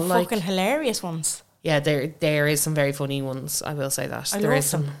the doll, like. fucking hilarious ones. Yeah, there is some very funny ones. I will say that there is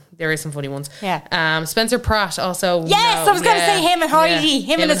some funny ones. Yeah. Spencer Pratt also. Yes, I was going to say him and Heidi.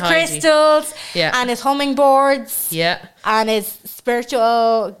 Him and his Heidi. crystals. Yeah. And his hummingbirds. Yeah. And his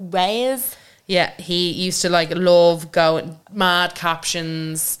spiritual ways. Yeah, he used to like love going mad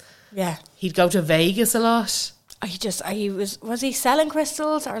captions. Yeah. He'd go to Vegas a lot. Was he selling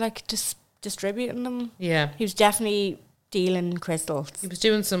crystals or like just distributing them? Yeah. He was definitely dealing crystals. He was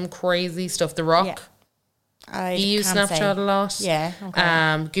doing some crazy stuff. The Rock. Yeah. He used Snapchat a lot. Yeah. Okay.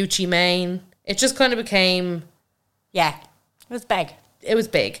 Gucci Mane. It just kind of became. Yeah. It was big. It was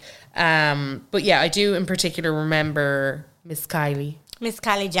big. But yeah, I do in particular remember Miss Kylie. Miss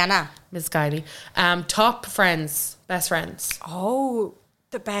Kylie Jenner. Miss Kylie. Top friends. Best friends. Oh,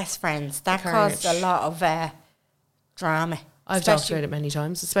 the best friends. That Carnage. caused a lot of drama. I've talked about it many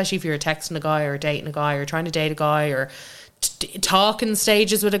times, especially if you're texting a guy or dating a guy or trying to date a guy or talking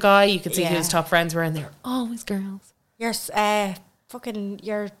stages with a guy. You could see who his top friends were, and they were always girls. Your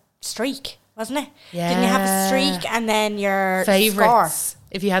your streak, wasn't it? Yeah. Didn't you have a streak and then your Favourites. score?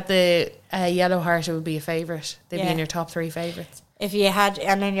 If you had the yellow heart, it would be a favourite. They'd be Yeah. in your top 3 favourites. If you had,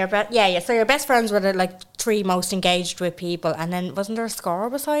 and then so your best friends were the like 3 most engaged with people, and then wasn't there a score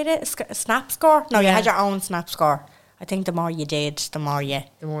beside it? A snap score? No, you Yeah. had your own snap score. I think the more you did, the more you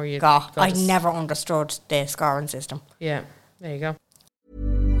got. I never understood the scoring system. Yeah, there you go.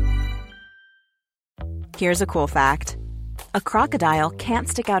 Here's a cool fact. A crocodile can't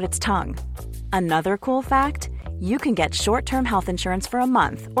stick out its tongue. Another cool fact, you can get short-term health insurance for a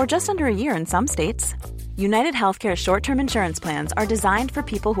month or just under a year in some states. United Healthcare short-term insurance plans are designed for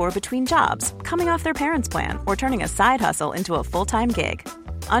people who are between jobs, coming off their parents' plan, or turning a side hustle into a full-time gig.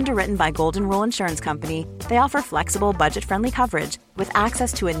 Underwritten by Golden Rule Insurance Company, they offer flexible, budget-friendly coverage with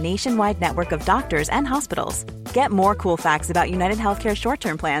access to a nationwide network of doctors and hospitals. Get more cool facts about United Healthcare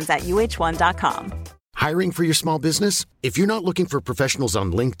short-term plans at uh1.com. Hiring for your small business? If you're not looking for professionals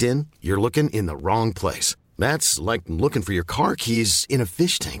on LinkedIn, you're looking in the wrong place. That's like looking for your car keys in a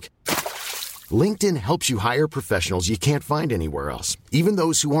fish tank. LinkedIn helps you hire professionals you can't find anywhere else, even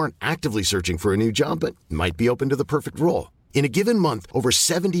those who aren't actively searching for a new job but might be open to the perfect role. In a given month, over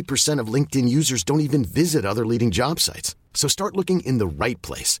 70% of LinkedIn users don't even visit other leading job sites. So start looking in the right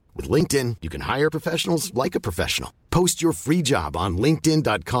place. With LinkedIn, you can hire professionals like a professional. Post your free job on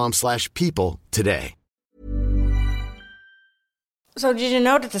linkedin.com/people today. So did you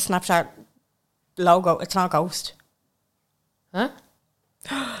know that the Snapchat logo, it's not a ghost? Huh?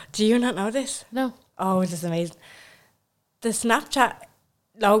 Do you not know this? No. Oh, this is amazing. The Snapchat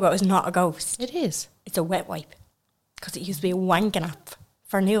logo is not a ghost. It is. It's a wet wipe. Because it used to be a wanking app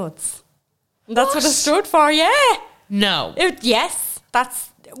for nudes. And that's what it stood for, yeah. No. Yes.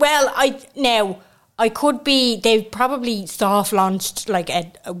 That's, well, I could be, they probably soft launched like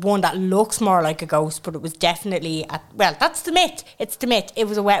a one that looks more like a ghost, but it was definitely, that's the myth. It's the myth. It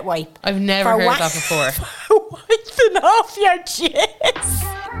was a wet wipe. I've never heard that before. Wiping off your jizz.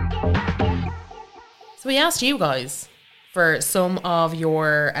 So we asked you guys for some of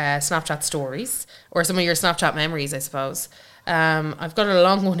your Snapchat stories or some of your Snapchat memories, I suppose. I've got a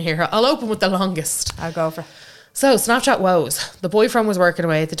long one here. I'll open with the longest. I'll go for it. So, Snapchat woes. The boyfriend was working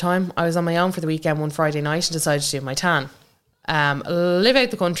away at the time. I was on my own for the weekend one Friday night and decided to do my tan. Live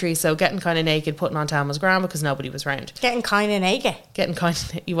out the country, so getting kind of naked, putting on tan was grand because nobody was round. Getting kind of naked. Getting kind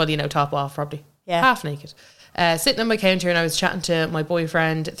of, well, top off probably. Yeah. Half naked. Sitting on my counter and I was chatting to my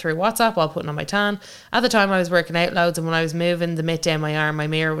boyfriend through WhatsApp while putting on my tan. At the time I was working out loads, and when I was moving the mitt down my arm, my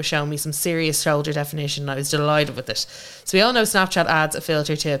mirror was showing me some serious shoulder definition and I was delighted with it. So we all know Snapchat adds a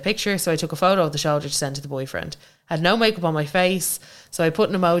filter to a picture, so I took a photo of the shoulder to send to the boyfriend. Had no makeup on my face, so I put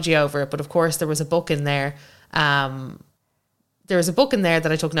an emoji over it, but of course there was a book in there. There was a book in there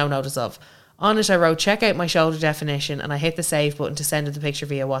that I took no notice of. On it I wrote, check out my shoulder definition, and I hit the save button to send her the picture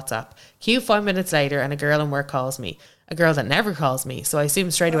via WhatsApp. Cue 5 minutes later and a girl in work calls me. A girl that never calls me, so I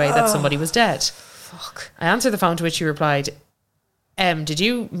assumed straight away that somebody was dead. Fuck. I answered the phone, to which she replied, did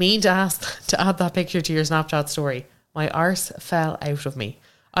you mean to ask to add that picture to your Snapchat story? My arse fell out of me.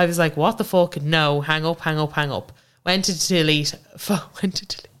 I was like, what the fuck? No, hang up. Went to delete. I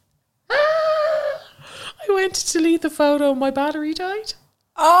went to delete the photo, my battery died.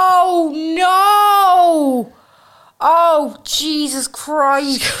 Oh, no. Oh, Jesus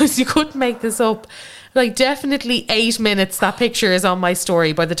Christ. Because you couldn't make this up. Like, definitely 8 minutes that picture is on my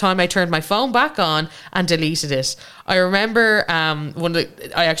story by the time I turned my phone back on and deleted it. I remember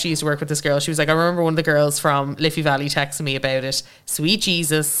I actually used to work with this girl. She was like, I remember one of the girls from Liffey Valley texting me about it. Sweet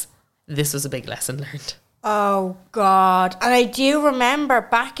Jesus, this was a big lesson learned. Oh, God. And I do remember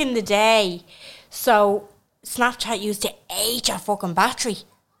back in the day, so Snapchat used to age your fucking battery.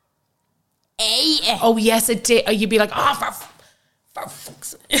 Oh, yes, it did. You'd be like, oh, for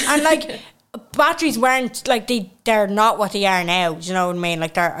fuck's sake. And like, batteries weren't, like, they're not what they are now. Do you know what I mean?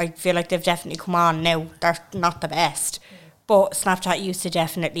 Like, I feel like they've definitely come on now. They're not the best. But Snapchat used to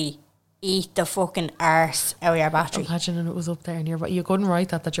definitely eat the fucking arse out of your battery. Imagine it was up there nearby. You couldn't write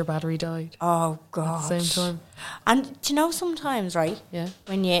that your battery died. Oh, God. At the same time. And do you know sometimes, right? Yeah.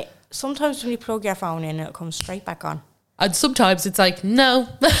 Sometimes when you plug your phone in, it comes straight back on. And sometimes it's like, no.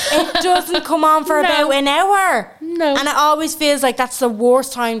 It doesn't come on for about an hour. No. And it always feels like that's the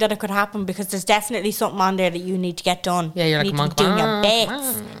worst time that it could happen, because there's definitely something on there that you need to get done. Yeah, you're you like, need to be doing your bits.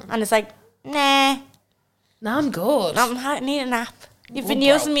 on. And it's like, nah. No, I'm good. I need a nap. You've been bro.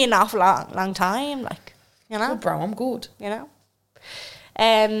 using me an awful long time, like, you know. Oh, bro, I'm good. You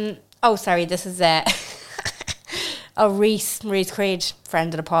know. Oh, sorry. This is Reese Creed,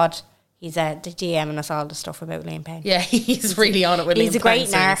 friend of the pod. He's DMing us all the stuff about Liam Payne. Yeah, he's really on it with Liam Payne. He's a great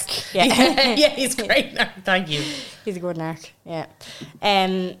narc. Yeah. Yeah, he's a great narc. Thank you. He's a good narc. Yeah.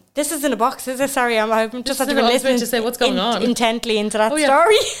 This is in a box, is it? Sorry, I'm just had to I was listen about to say, what's going on? Intently into that yeah.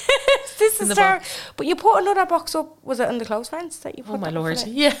 story. This In is the story. box. But you put another box up. Was it in the close friends that you put? Oh my that up lord. in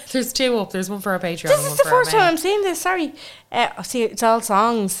it? Yeah, there's 2 up. There's one for our Patreon. This and is one the for our first time main. I'm seeing this. Sorry. See, it's all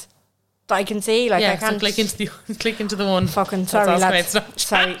songs that I can see. Like, Yeah, I can't so click into the one. fucking That's sorry, also lads. about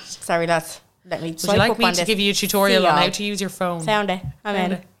Snapchat. Sorry, lads. Let me. Would you like me to give you a tutorial on how to use your phone? Sound it. I'm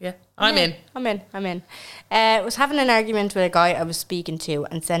Found in. it. Yeah, I'm in. I'm in. Was having an argument with a guy I was speaking to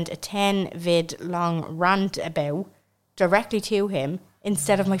and sent a 10 vid long rant about directly to him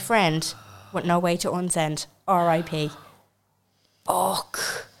instead of my friend, with no way to unsend. R.I.P.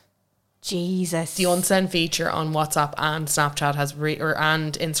 Fuck. Jesus. The unsend feature on WhatsApp and Snapchat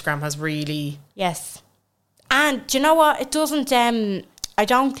and Instagram has really... Yes. And do you know what? It doesn't... I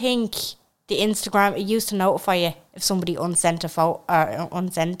don't think the Instagram... It used to notify you if somebody unsent a photo or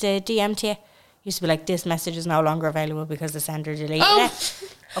unsent a DM to you. It used to be like, this message is no longer available because the sender deleted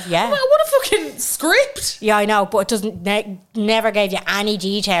it. Oh, yeah. Well, what a fucking script. Yeah, I know, but it doesn't... never gave you any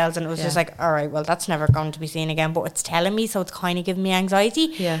details, and it was just like, all right, well, that's never going to be seen again, but it's telling me, so it's kind of giving me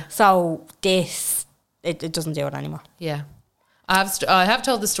anxiety. Yeah. So this... It doesn't do it anymore. Yeah. I have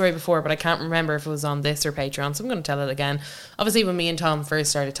told the story before, but I can't remember if it was on this or Patreon, so I'm going to tell it again. Obviously, when me and Tom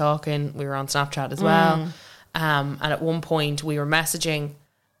first started talking, we were on Snapchat as well. And at one point, we were messaging,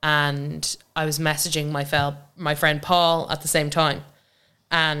 and I was messaging my friend Paul at the same time.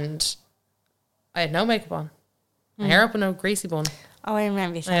 And I had no makeup on. My hair up in a greasy bun. Oh, I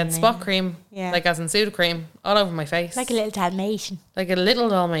remember you I had saying spot that. cream, Yeah. like as in Sudocreme, all over my face. Like a little Dalmatian. Like a little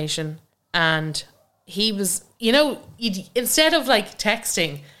Dalmatian. And he was, you know, instead of like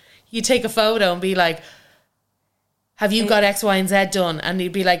texting, you take a photo and be like, have you got X, Y, and Z done? And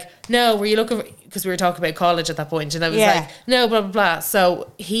he'd be like, no, were you looking for, because we were talking about college at that point, and I was like, no, blah, blah, blah.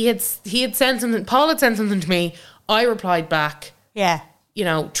 So he had sent something, Paul had sent something to me, I replied back, Yeah. you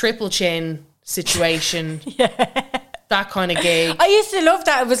know, triple chin situation, that kind of gig. I used to love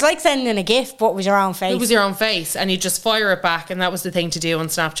that. It was like sending a GIF, but with your own face. It was your own face, and you just fire it back, and that was the thing to do on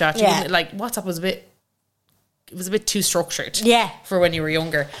Snapchat. You Yeah. wouldn't- like WhatsApp was a bit too structured. Yeah. For when you were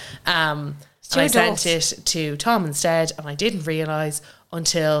younger. And I sent it to Tom instead, and I didn't realise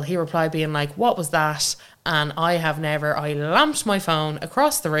until he replied being like, what was that? And I lamped my phone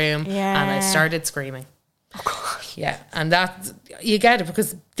across the room and I started screaming. Oh God. Yeah. And that, you get it,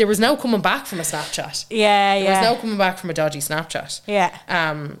 because there was no coming back from a Snapchat. There was no coming back from a dodgy Snapchat.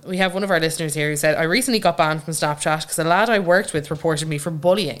 Yeah. We have one of our listeners here who said, I recently got banned from Snapchat because a lad I worked with reported me for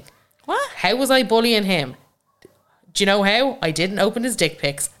bullying. What? How was I bullying him? Do you know how? I didn't open his dick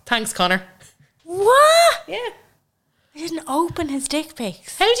pics. Thanks, Connor. What? Yeah. I didn't open his dick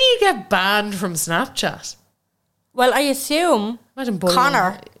pics. How do you get banned from Snapchat? Well, I assume Imagine bullying.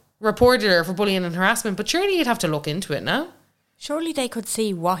 Connor reported her for bullying and harassment, but surely you'd have to look into it now. Surely they could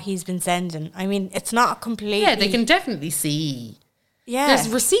see what he's been sending. I mean, it's not completely... Yeah, they can definitely see. Yeah. There's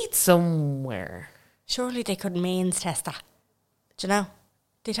receipts somewhere. Surely they could means test that. Do you know?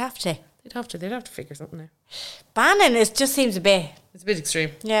 They'd have to. They'd have to figure something out. Banning just seems a bit... It's a bit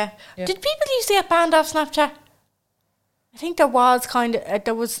extreme. Yeah. Yeah. Did people used to get banned off Snapchat? I think there was kind of...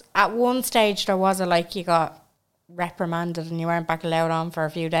 there was... At one stage, there was a, like, you got reprimanded and you weren't back allowed on for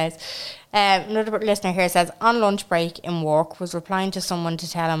a few days. Another listener here says, on lunch break in work, was replying to someone to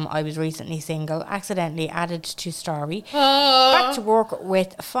tell him I was recently single, accidentally added to story. Back to work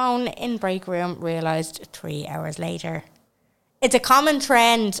with phone in break room, realised 3 hours later. It's a common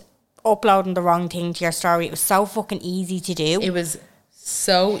trend, uploading the wrong thing to your story. It was so fucking easy to do. It was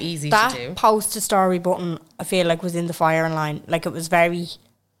so easy to do. That post a story button, I feel like, was in the firing line. Like, it was very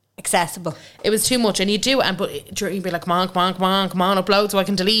accessible. It was too much, and you do it, but you'd be like, come on, upload so I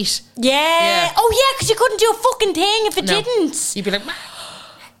can delete. Yeah. Oh yeah, because you couldn't do a fucking thing if it didn't. You'd be like,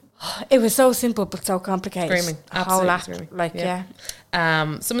 it was so simple but so complicated. Screaming, absolutely screaming. Like, yeah.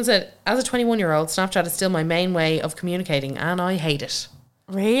 Someone said, as a 21-year-old, Snapchat is still my main way of communicating, and I hate it.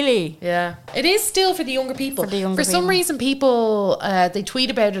 Really? Yeah. It is still for the younger people. For some people. reason, people, they tweet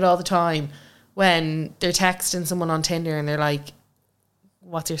about it all the time when they're texting someone on Tinder and they're like,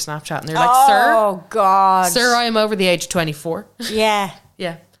 what's your Snapchat? And they're like, sir. Oh, God. Sir, I am over the age of 24. Yeah.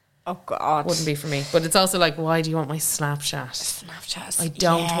 Yeah. Oh, God. Wouldn't be for me. But it's also like, why do you want my Snapchat? Snapchat. I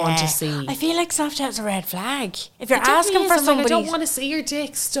don't want to see. I feel like Snapchat's a red flag. If you're It asking is. for I'm like, somebody... I don't want to see your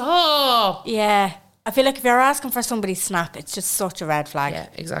dick. Stop. Yeah. I feel like if you're asking for somebody's snap, it's just such a red flag. Yeah,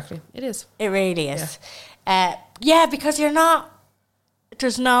 exactly. It is. It really is. Yeah, because you're not...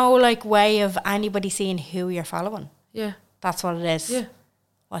 There's no, like, way of anybody seeing who you're following. Yeah. That's what it is. Yeah.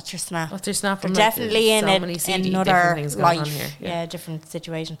 What's your snap? What's your snap? They're definitely in another life. Here. Yeah, different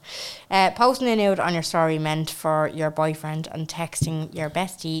situation. Posting a nude on your story meant for your boyfriend and texting your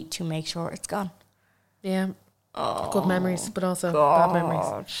bestie to make sure it's gone. Yeah. Good memories, but also bad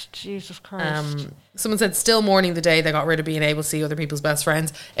memories. Jesus Christ. Someone said, still mourning the day they got rid of being able to see other people's best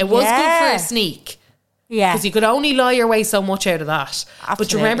friends. It was good for a sneak. Yeah. Because you could only lie your way so much out of that. Absolutely. But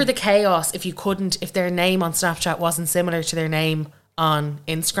do you remember the chaos if their name on Snapchat wasn't similar to their name on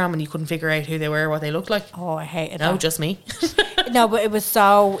Instagram and you couldn't figure out who they were or what they looked like? Oh, I hated that. No, that. just me. No, but it was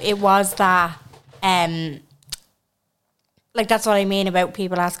that, like, that's what I mean about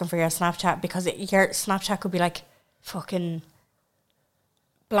people asking for your Snapchat, because your Snapchat could be like fucking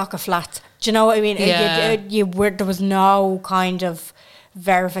block of flats. Do you know what I mean? Yeah. There was no kind of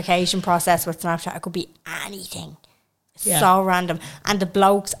verification process with Snapchat. It could be anything. So random. And the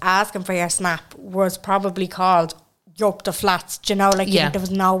blokes asking for your snap was probably called up the flats. Do you know? Like, there was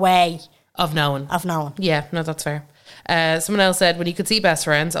no way of knowing. Yeah, no, that's fair. Someone else said, when you could see best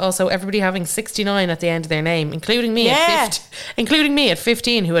friends, also everybody having 69 at the end of their name, including me at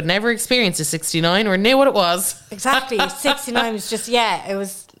 15, who had never experienced a 69 or knew what it was. Exactly. 69 was just, it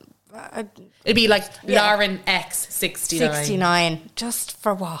was... It'd be like Lauren X 69. 69. Just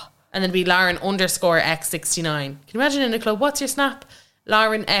for what? And then it'd be Lauren _ X 69. Can you imagine in a club, what's your snap?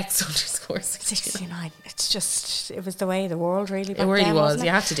 Lauren X _ 69. It's just, it was the way of the world, really. It really was. You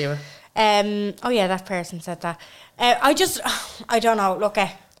had to do it. Oh yeah, that person said that. I don't know. Look,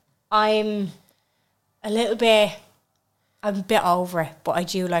 I'm a bit over it, but I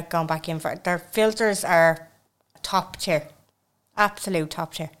do like going back in for it. Their filters are top tier, absolute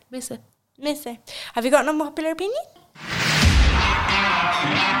top tier. Miss it. Have you got an unpopular opinion?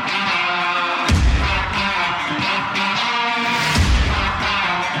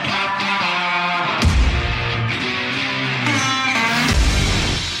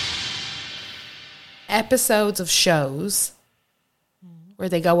 Episodes of shows where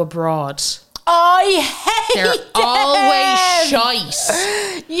they go abroad. I hate They're them. always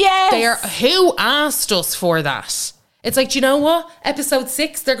shite. Yes. Who asked us for that? It's like, do you know what? Episode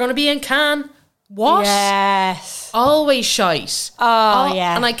 6, they're going to be in Cannes. What? Yes. Always shite.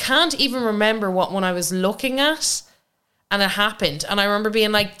 Yeah. And I can't even remember what one I was looking at and it happened. And I remember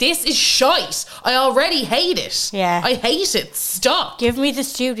being like, this is shite. I already hate it. Yeah. I hate it. Stop. Give me the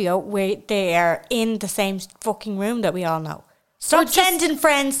studio where they are in the same fucking room that we all know. Stop sending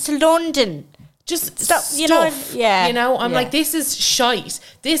friends to London. Just stop, stuff. you know. Yeah. You know, I'm like, this is shite.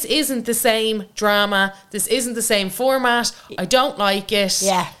 This isn't the same drama. This isn't the same format. I don't like it.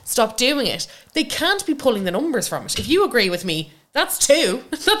 Yeah. Stop doing it. They can't be pulling the numbers from it. If you agree with me, that's 2.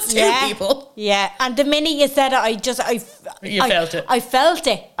 That's 2 people. Yeah. And the minute you said it, You felt it. I felt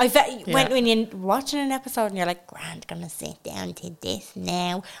it. When you're watching an episode and you're like, Grant, gonna sit down to this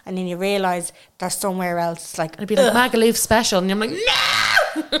now, and then you realise there's somewhere else. It's like, it'd be like Magaluf special, and I'm like, no.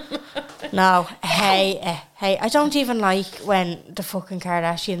 No, hey, I don't even like when the fucking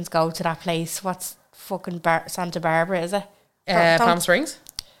Kardashians go to that place. What's fucking Santa Barbara, is it? Palm Springs?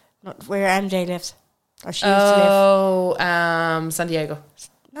 Not where MJ lives. Or she used to live. San Diego.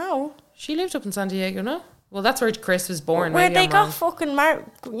 No. She lived up in San Diego, no? Well, that's where Chris was born. Where Maybe they I'm got wrong.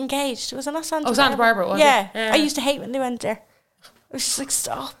 fucking engaged. Was it not Santa Barbara? Santa Barbara, was it? Yeah. I used to hate when they went there. I was just like,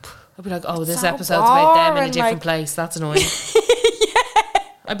 stop. I'd be like, oh, this so episode's about them in a boring, different like- place. That's annoying.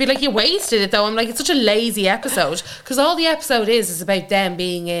 I'd be like, you wasted it though. I'm like, it's such a lazy episode because all the episode is about them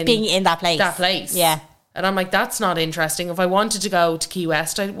being in that place. That place. Yeah. And I'm like, that's not interesting. If I wanted to go to Key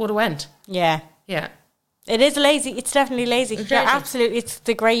West, I would have went. Yeah. Yeah. It is lazy. It's definitely lazy. It's Yeah, lazy. absolutely.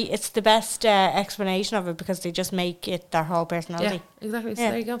 It's the best explanation of it because they just make it their whole personality. Yeah, exactly. So Yeah.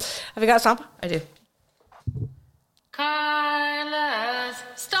 there you go. Have you got a stomp? I do. Carla's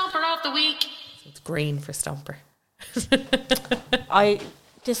Stomper of the Week. It's green for Stomper.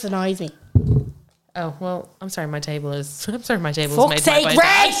 This annoys me. Oh, well, I'm sorry my table is made Fuck's by sake, my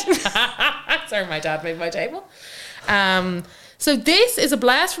Red! dad. Sorry, my dad made my table. So this is a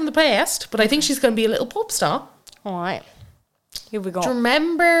blast from the past, but I think she's going to be a little pop star. All right. Here we go. Do you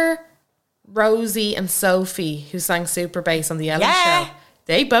remember Rosie and Sophie who sang Super Bass on the Ellen Yeah. Show?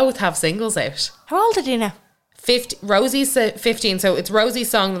 They both have singles out. How old are you now? Rosie's 15, so it's Rosie's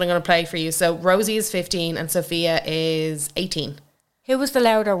song that I'm going to play for you. So Rosie is 15 and Sophia is 18. Who was the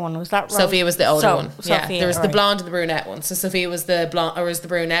louder one? Was that Rose? Sophia was the older one. Yeah, Sophia, there was the right. blonde and the brunette one. So Sophia was the blonde, or was the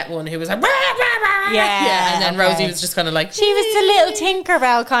brunette one who was like, rah, rah, rah. Yeah, and then okay. Rosie was just kind of like, She was the little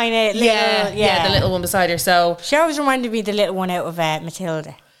Tinkerbell kind of. yeah, the little one beside her. So She always reminded me of the little one out of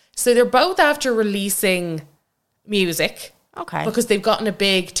Matilda. they're both after releasing music. Okay. Because they've gotten a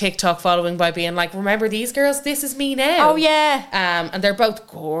big TikTok following by being like, remember these girls? This is me now. Oh, yeah. And they're both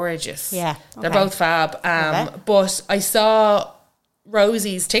gorgeous. Yeah, They're okay. both fab. Okay. But I saw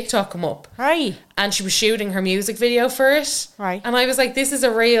Rosie's TikTok come up. Right. And she was shooting her music video for it. Right. And I was like, this is a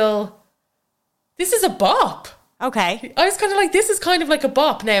bop. Okay. I was kind of like, this is kind of like a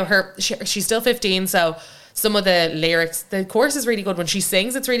bop. Now, she's still 15, so some of the lyrics, the chorus is really good. When she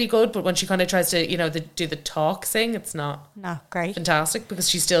sings, it's really good. But when she kind of tries to, do the talk sing, it's not No, great. fantastic because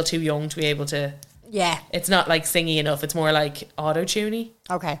she's still too young to be able to. Yeah. It's not like singy enough. It's more like auto-tuney.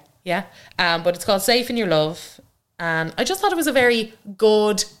 Okay. Yeah. But it's called Safe in Your Love. And I just thought it was a very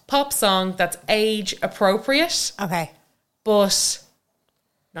good pop song that's age appropriate, Okay. but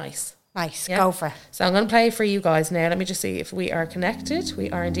nice. Nice. Yeah. Go for it. So I'm going to play it for you guys now. Let me just see if we are connected.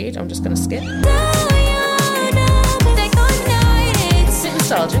 We are indeed. I'm just going to skip. Bit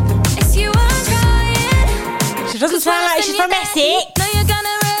nostalgic. She doesn't sound like she's from Essex.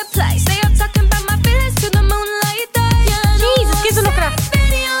 Jesus, give a look at her.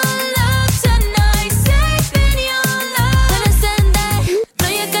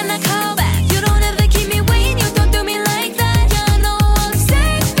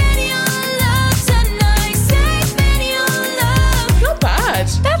 Not bad.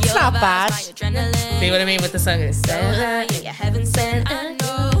 That's not bad. See what I mean with the song?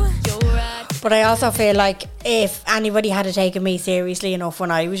 But I also feel like if anybody had taken me seriously enough when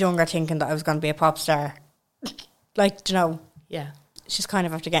I was younger thinking that I was going to be a pop star, like, Yeah. she's kind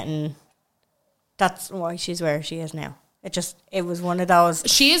of after getting... That's why she's where she is now. It was one of those...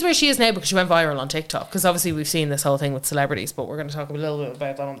 She is where she is now because she went viral on TikTok. Because obviously we've seen this whole thing with celebrities, but we're going to talk a little bit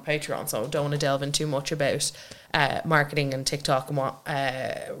about that on the Patreon. So I don't want to delve in too much about marketing and TikTok and what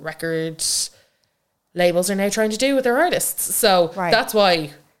records labels are now trying to do with their artists. So Right. that's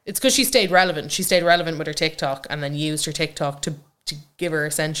why it's because she stayed relevant. She stayed relevant with her TikTok and then used her TikTok to give her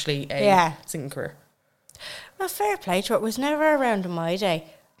essentially a singing career. Well, fair play to it. It was never around in my day.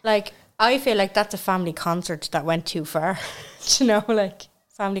 Like, I feel like that's a family concert that went too far. Like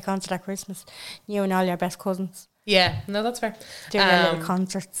family concert at Christmas. You and all your best cousins Yeah, no, that's fair. doing their little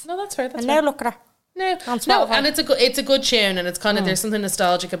concerts. No, that's fair. That's And fair. now look at her. No, on no, Spotify. and it's a good tune, and it's kind of there's something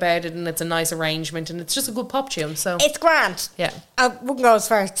nostalgic about it, and it's a nice arrangement, and it's just a good pop tune. So It's grand. yeah, I wouldn't go as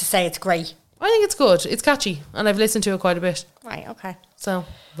far as to say it's great. I think it's good. It's catchy, and I've listened to it quite a bit. Right, okay. So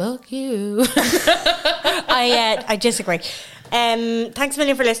fuck you. I disagree. Thanks a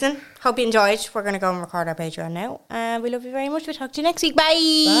million for listening. Hope you enjoyed. We're going to go and record our Patreon now. We love you very much. We'll talk to you next week.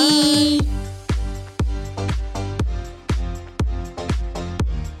 Bye.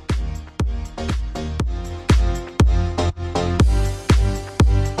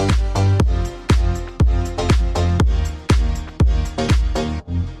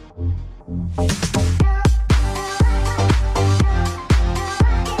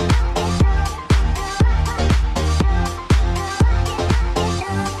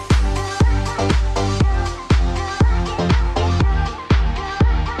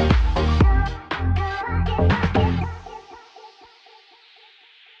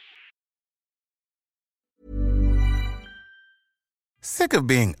 Sick of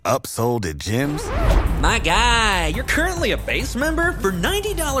being upsold at gyms? My guy, you're currently a base member? For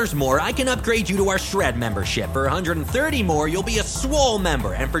 $90 more, I can upgrade you to our Shred membership. For $130 more, you'll be a Swole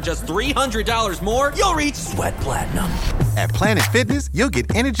member. And for just $300 more, you'll reach Sweat Platinum. At Planet Fitness, you'll get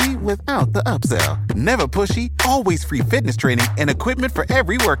energy without the upsell. Never pushy, always free fitness training and equipment for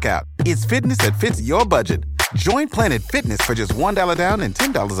every workout. It's fitness that fits your budget. Join Planet Fitness for just $1 down and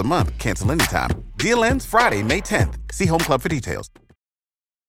 $10 a month. Cancel anytime. Deal ends Friday, May 10th. See Home Club for details.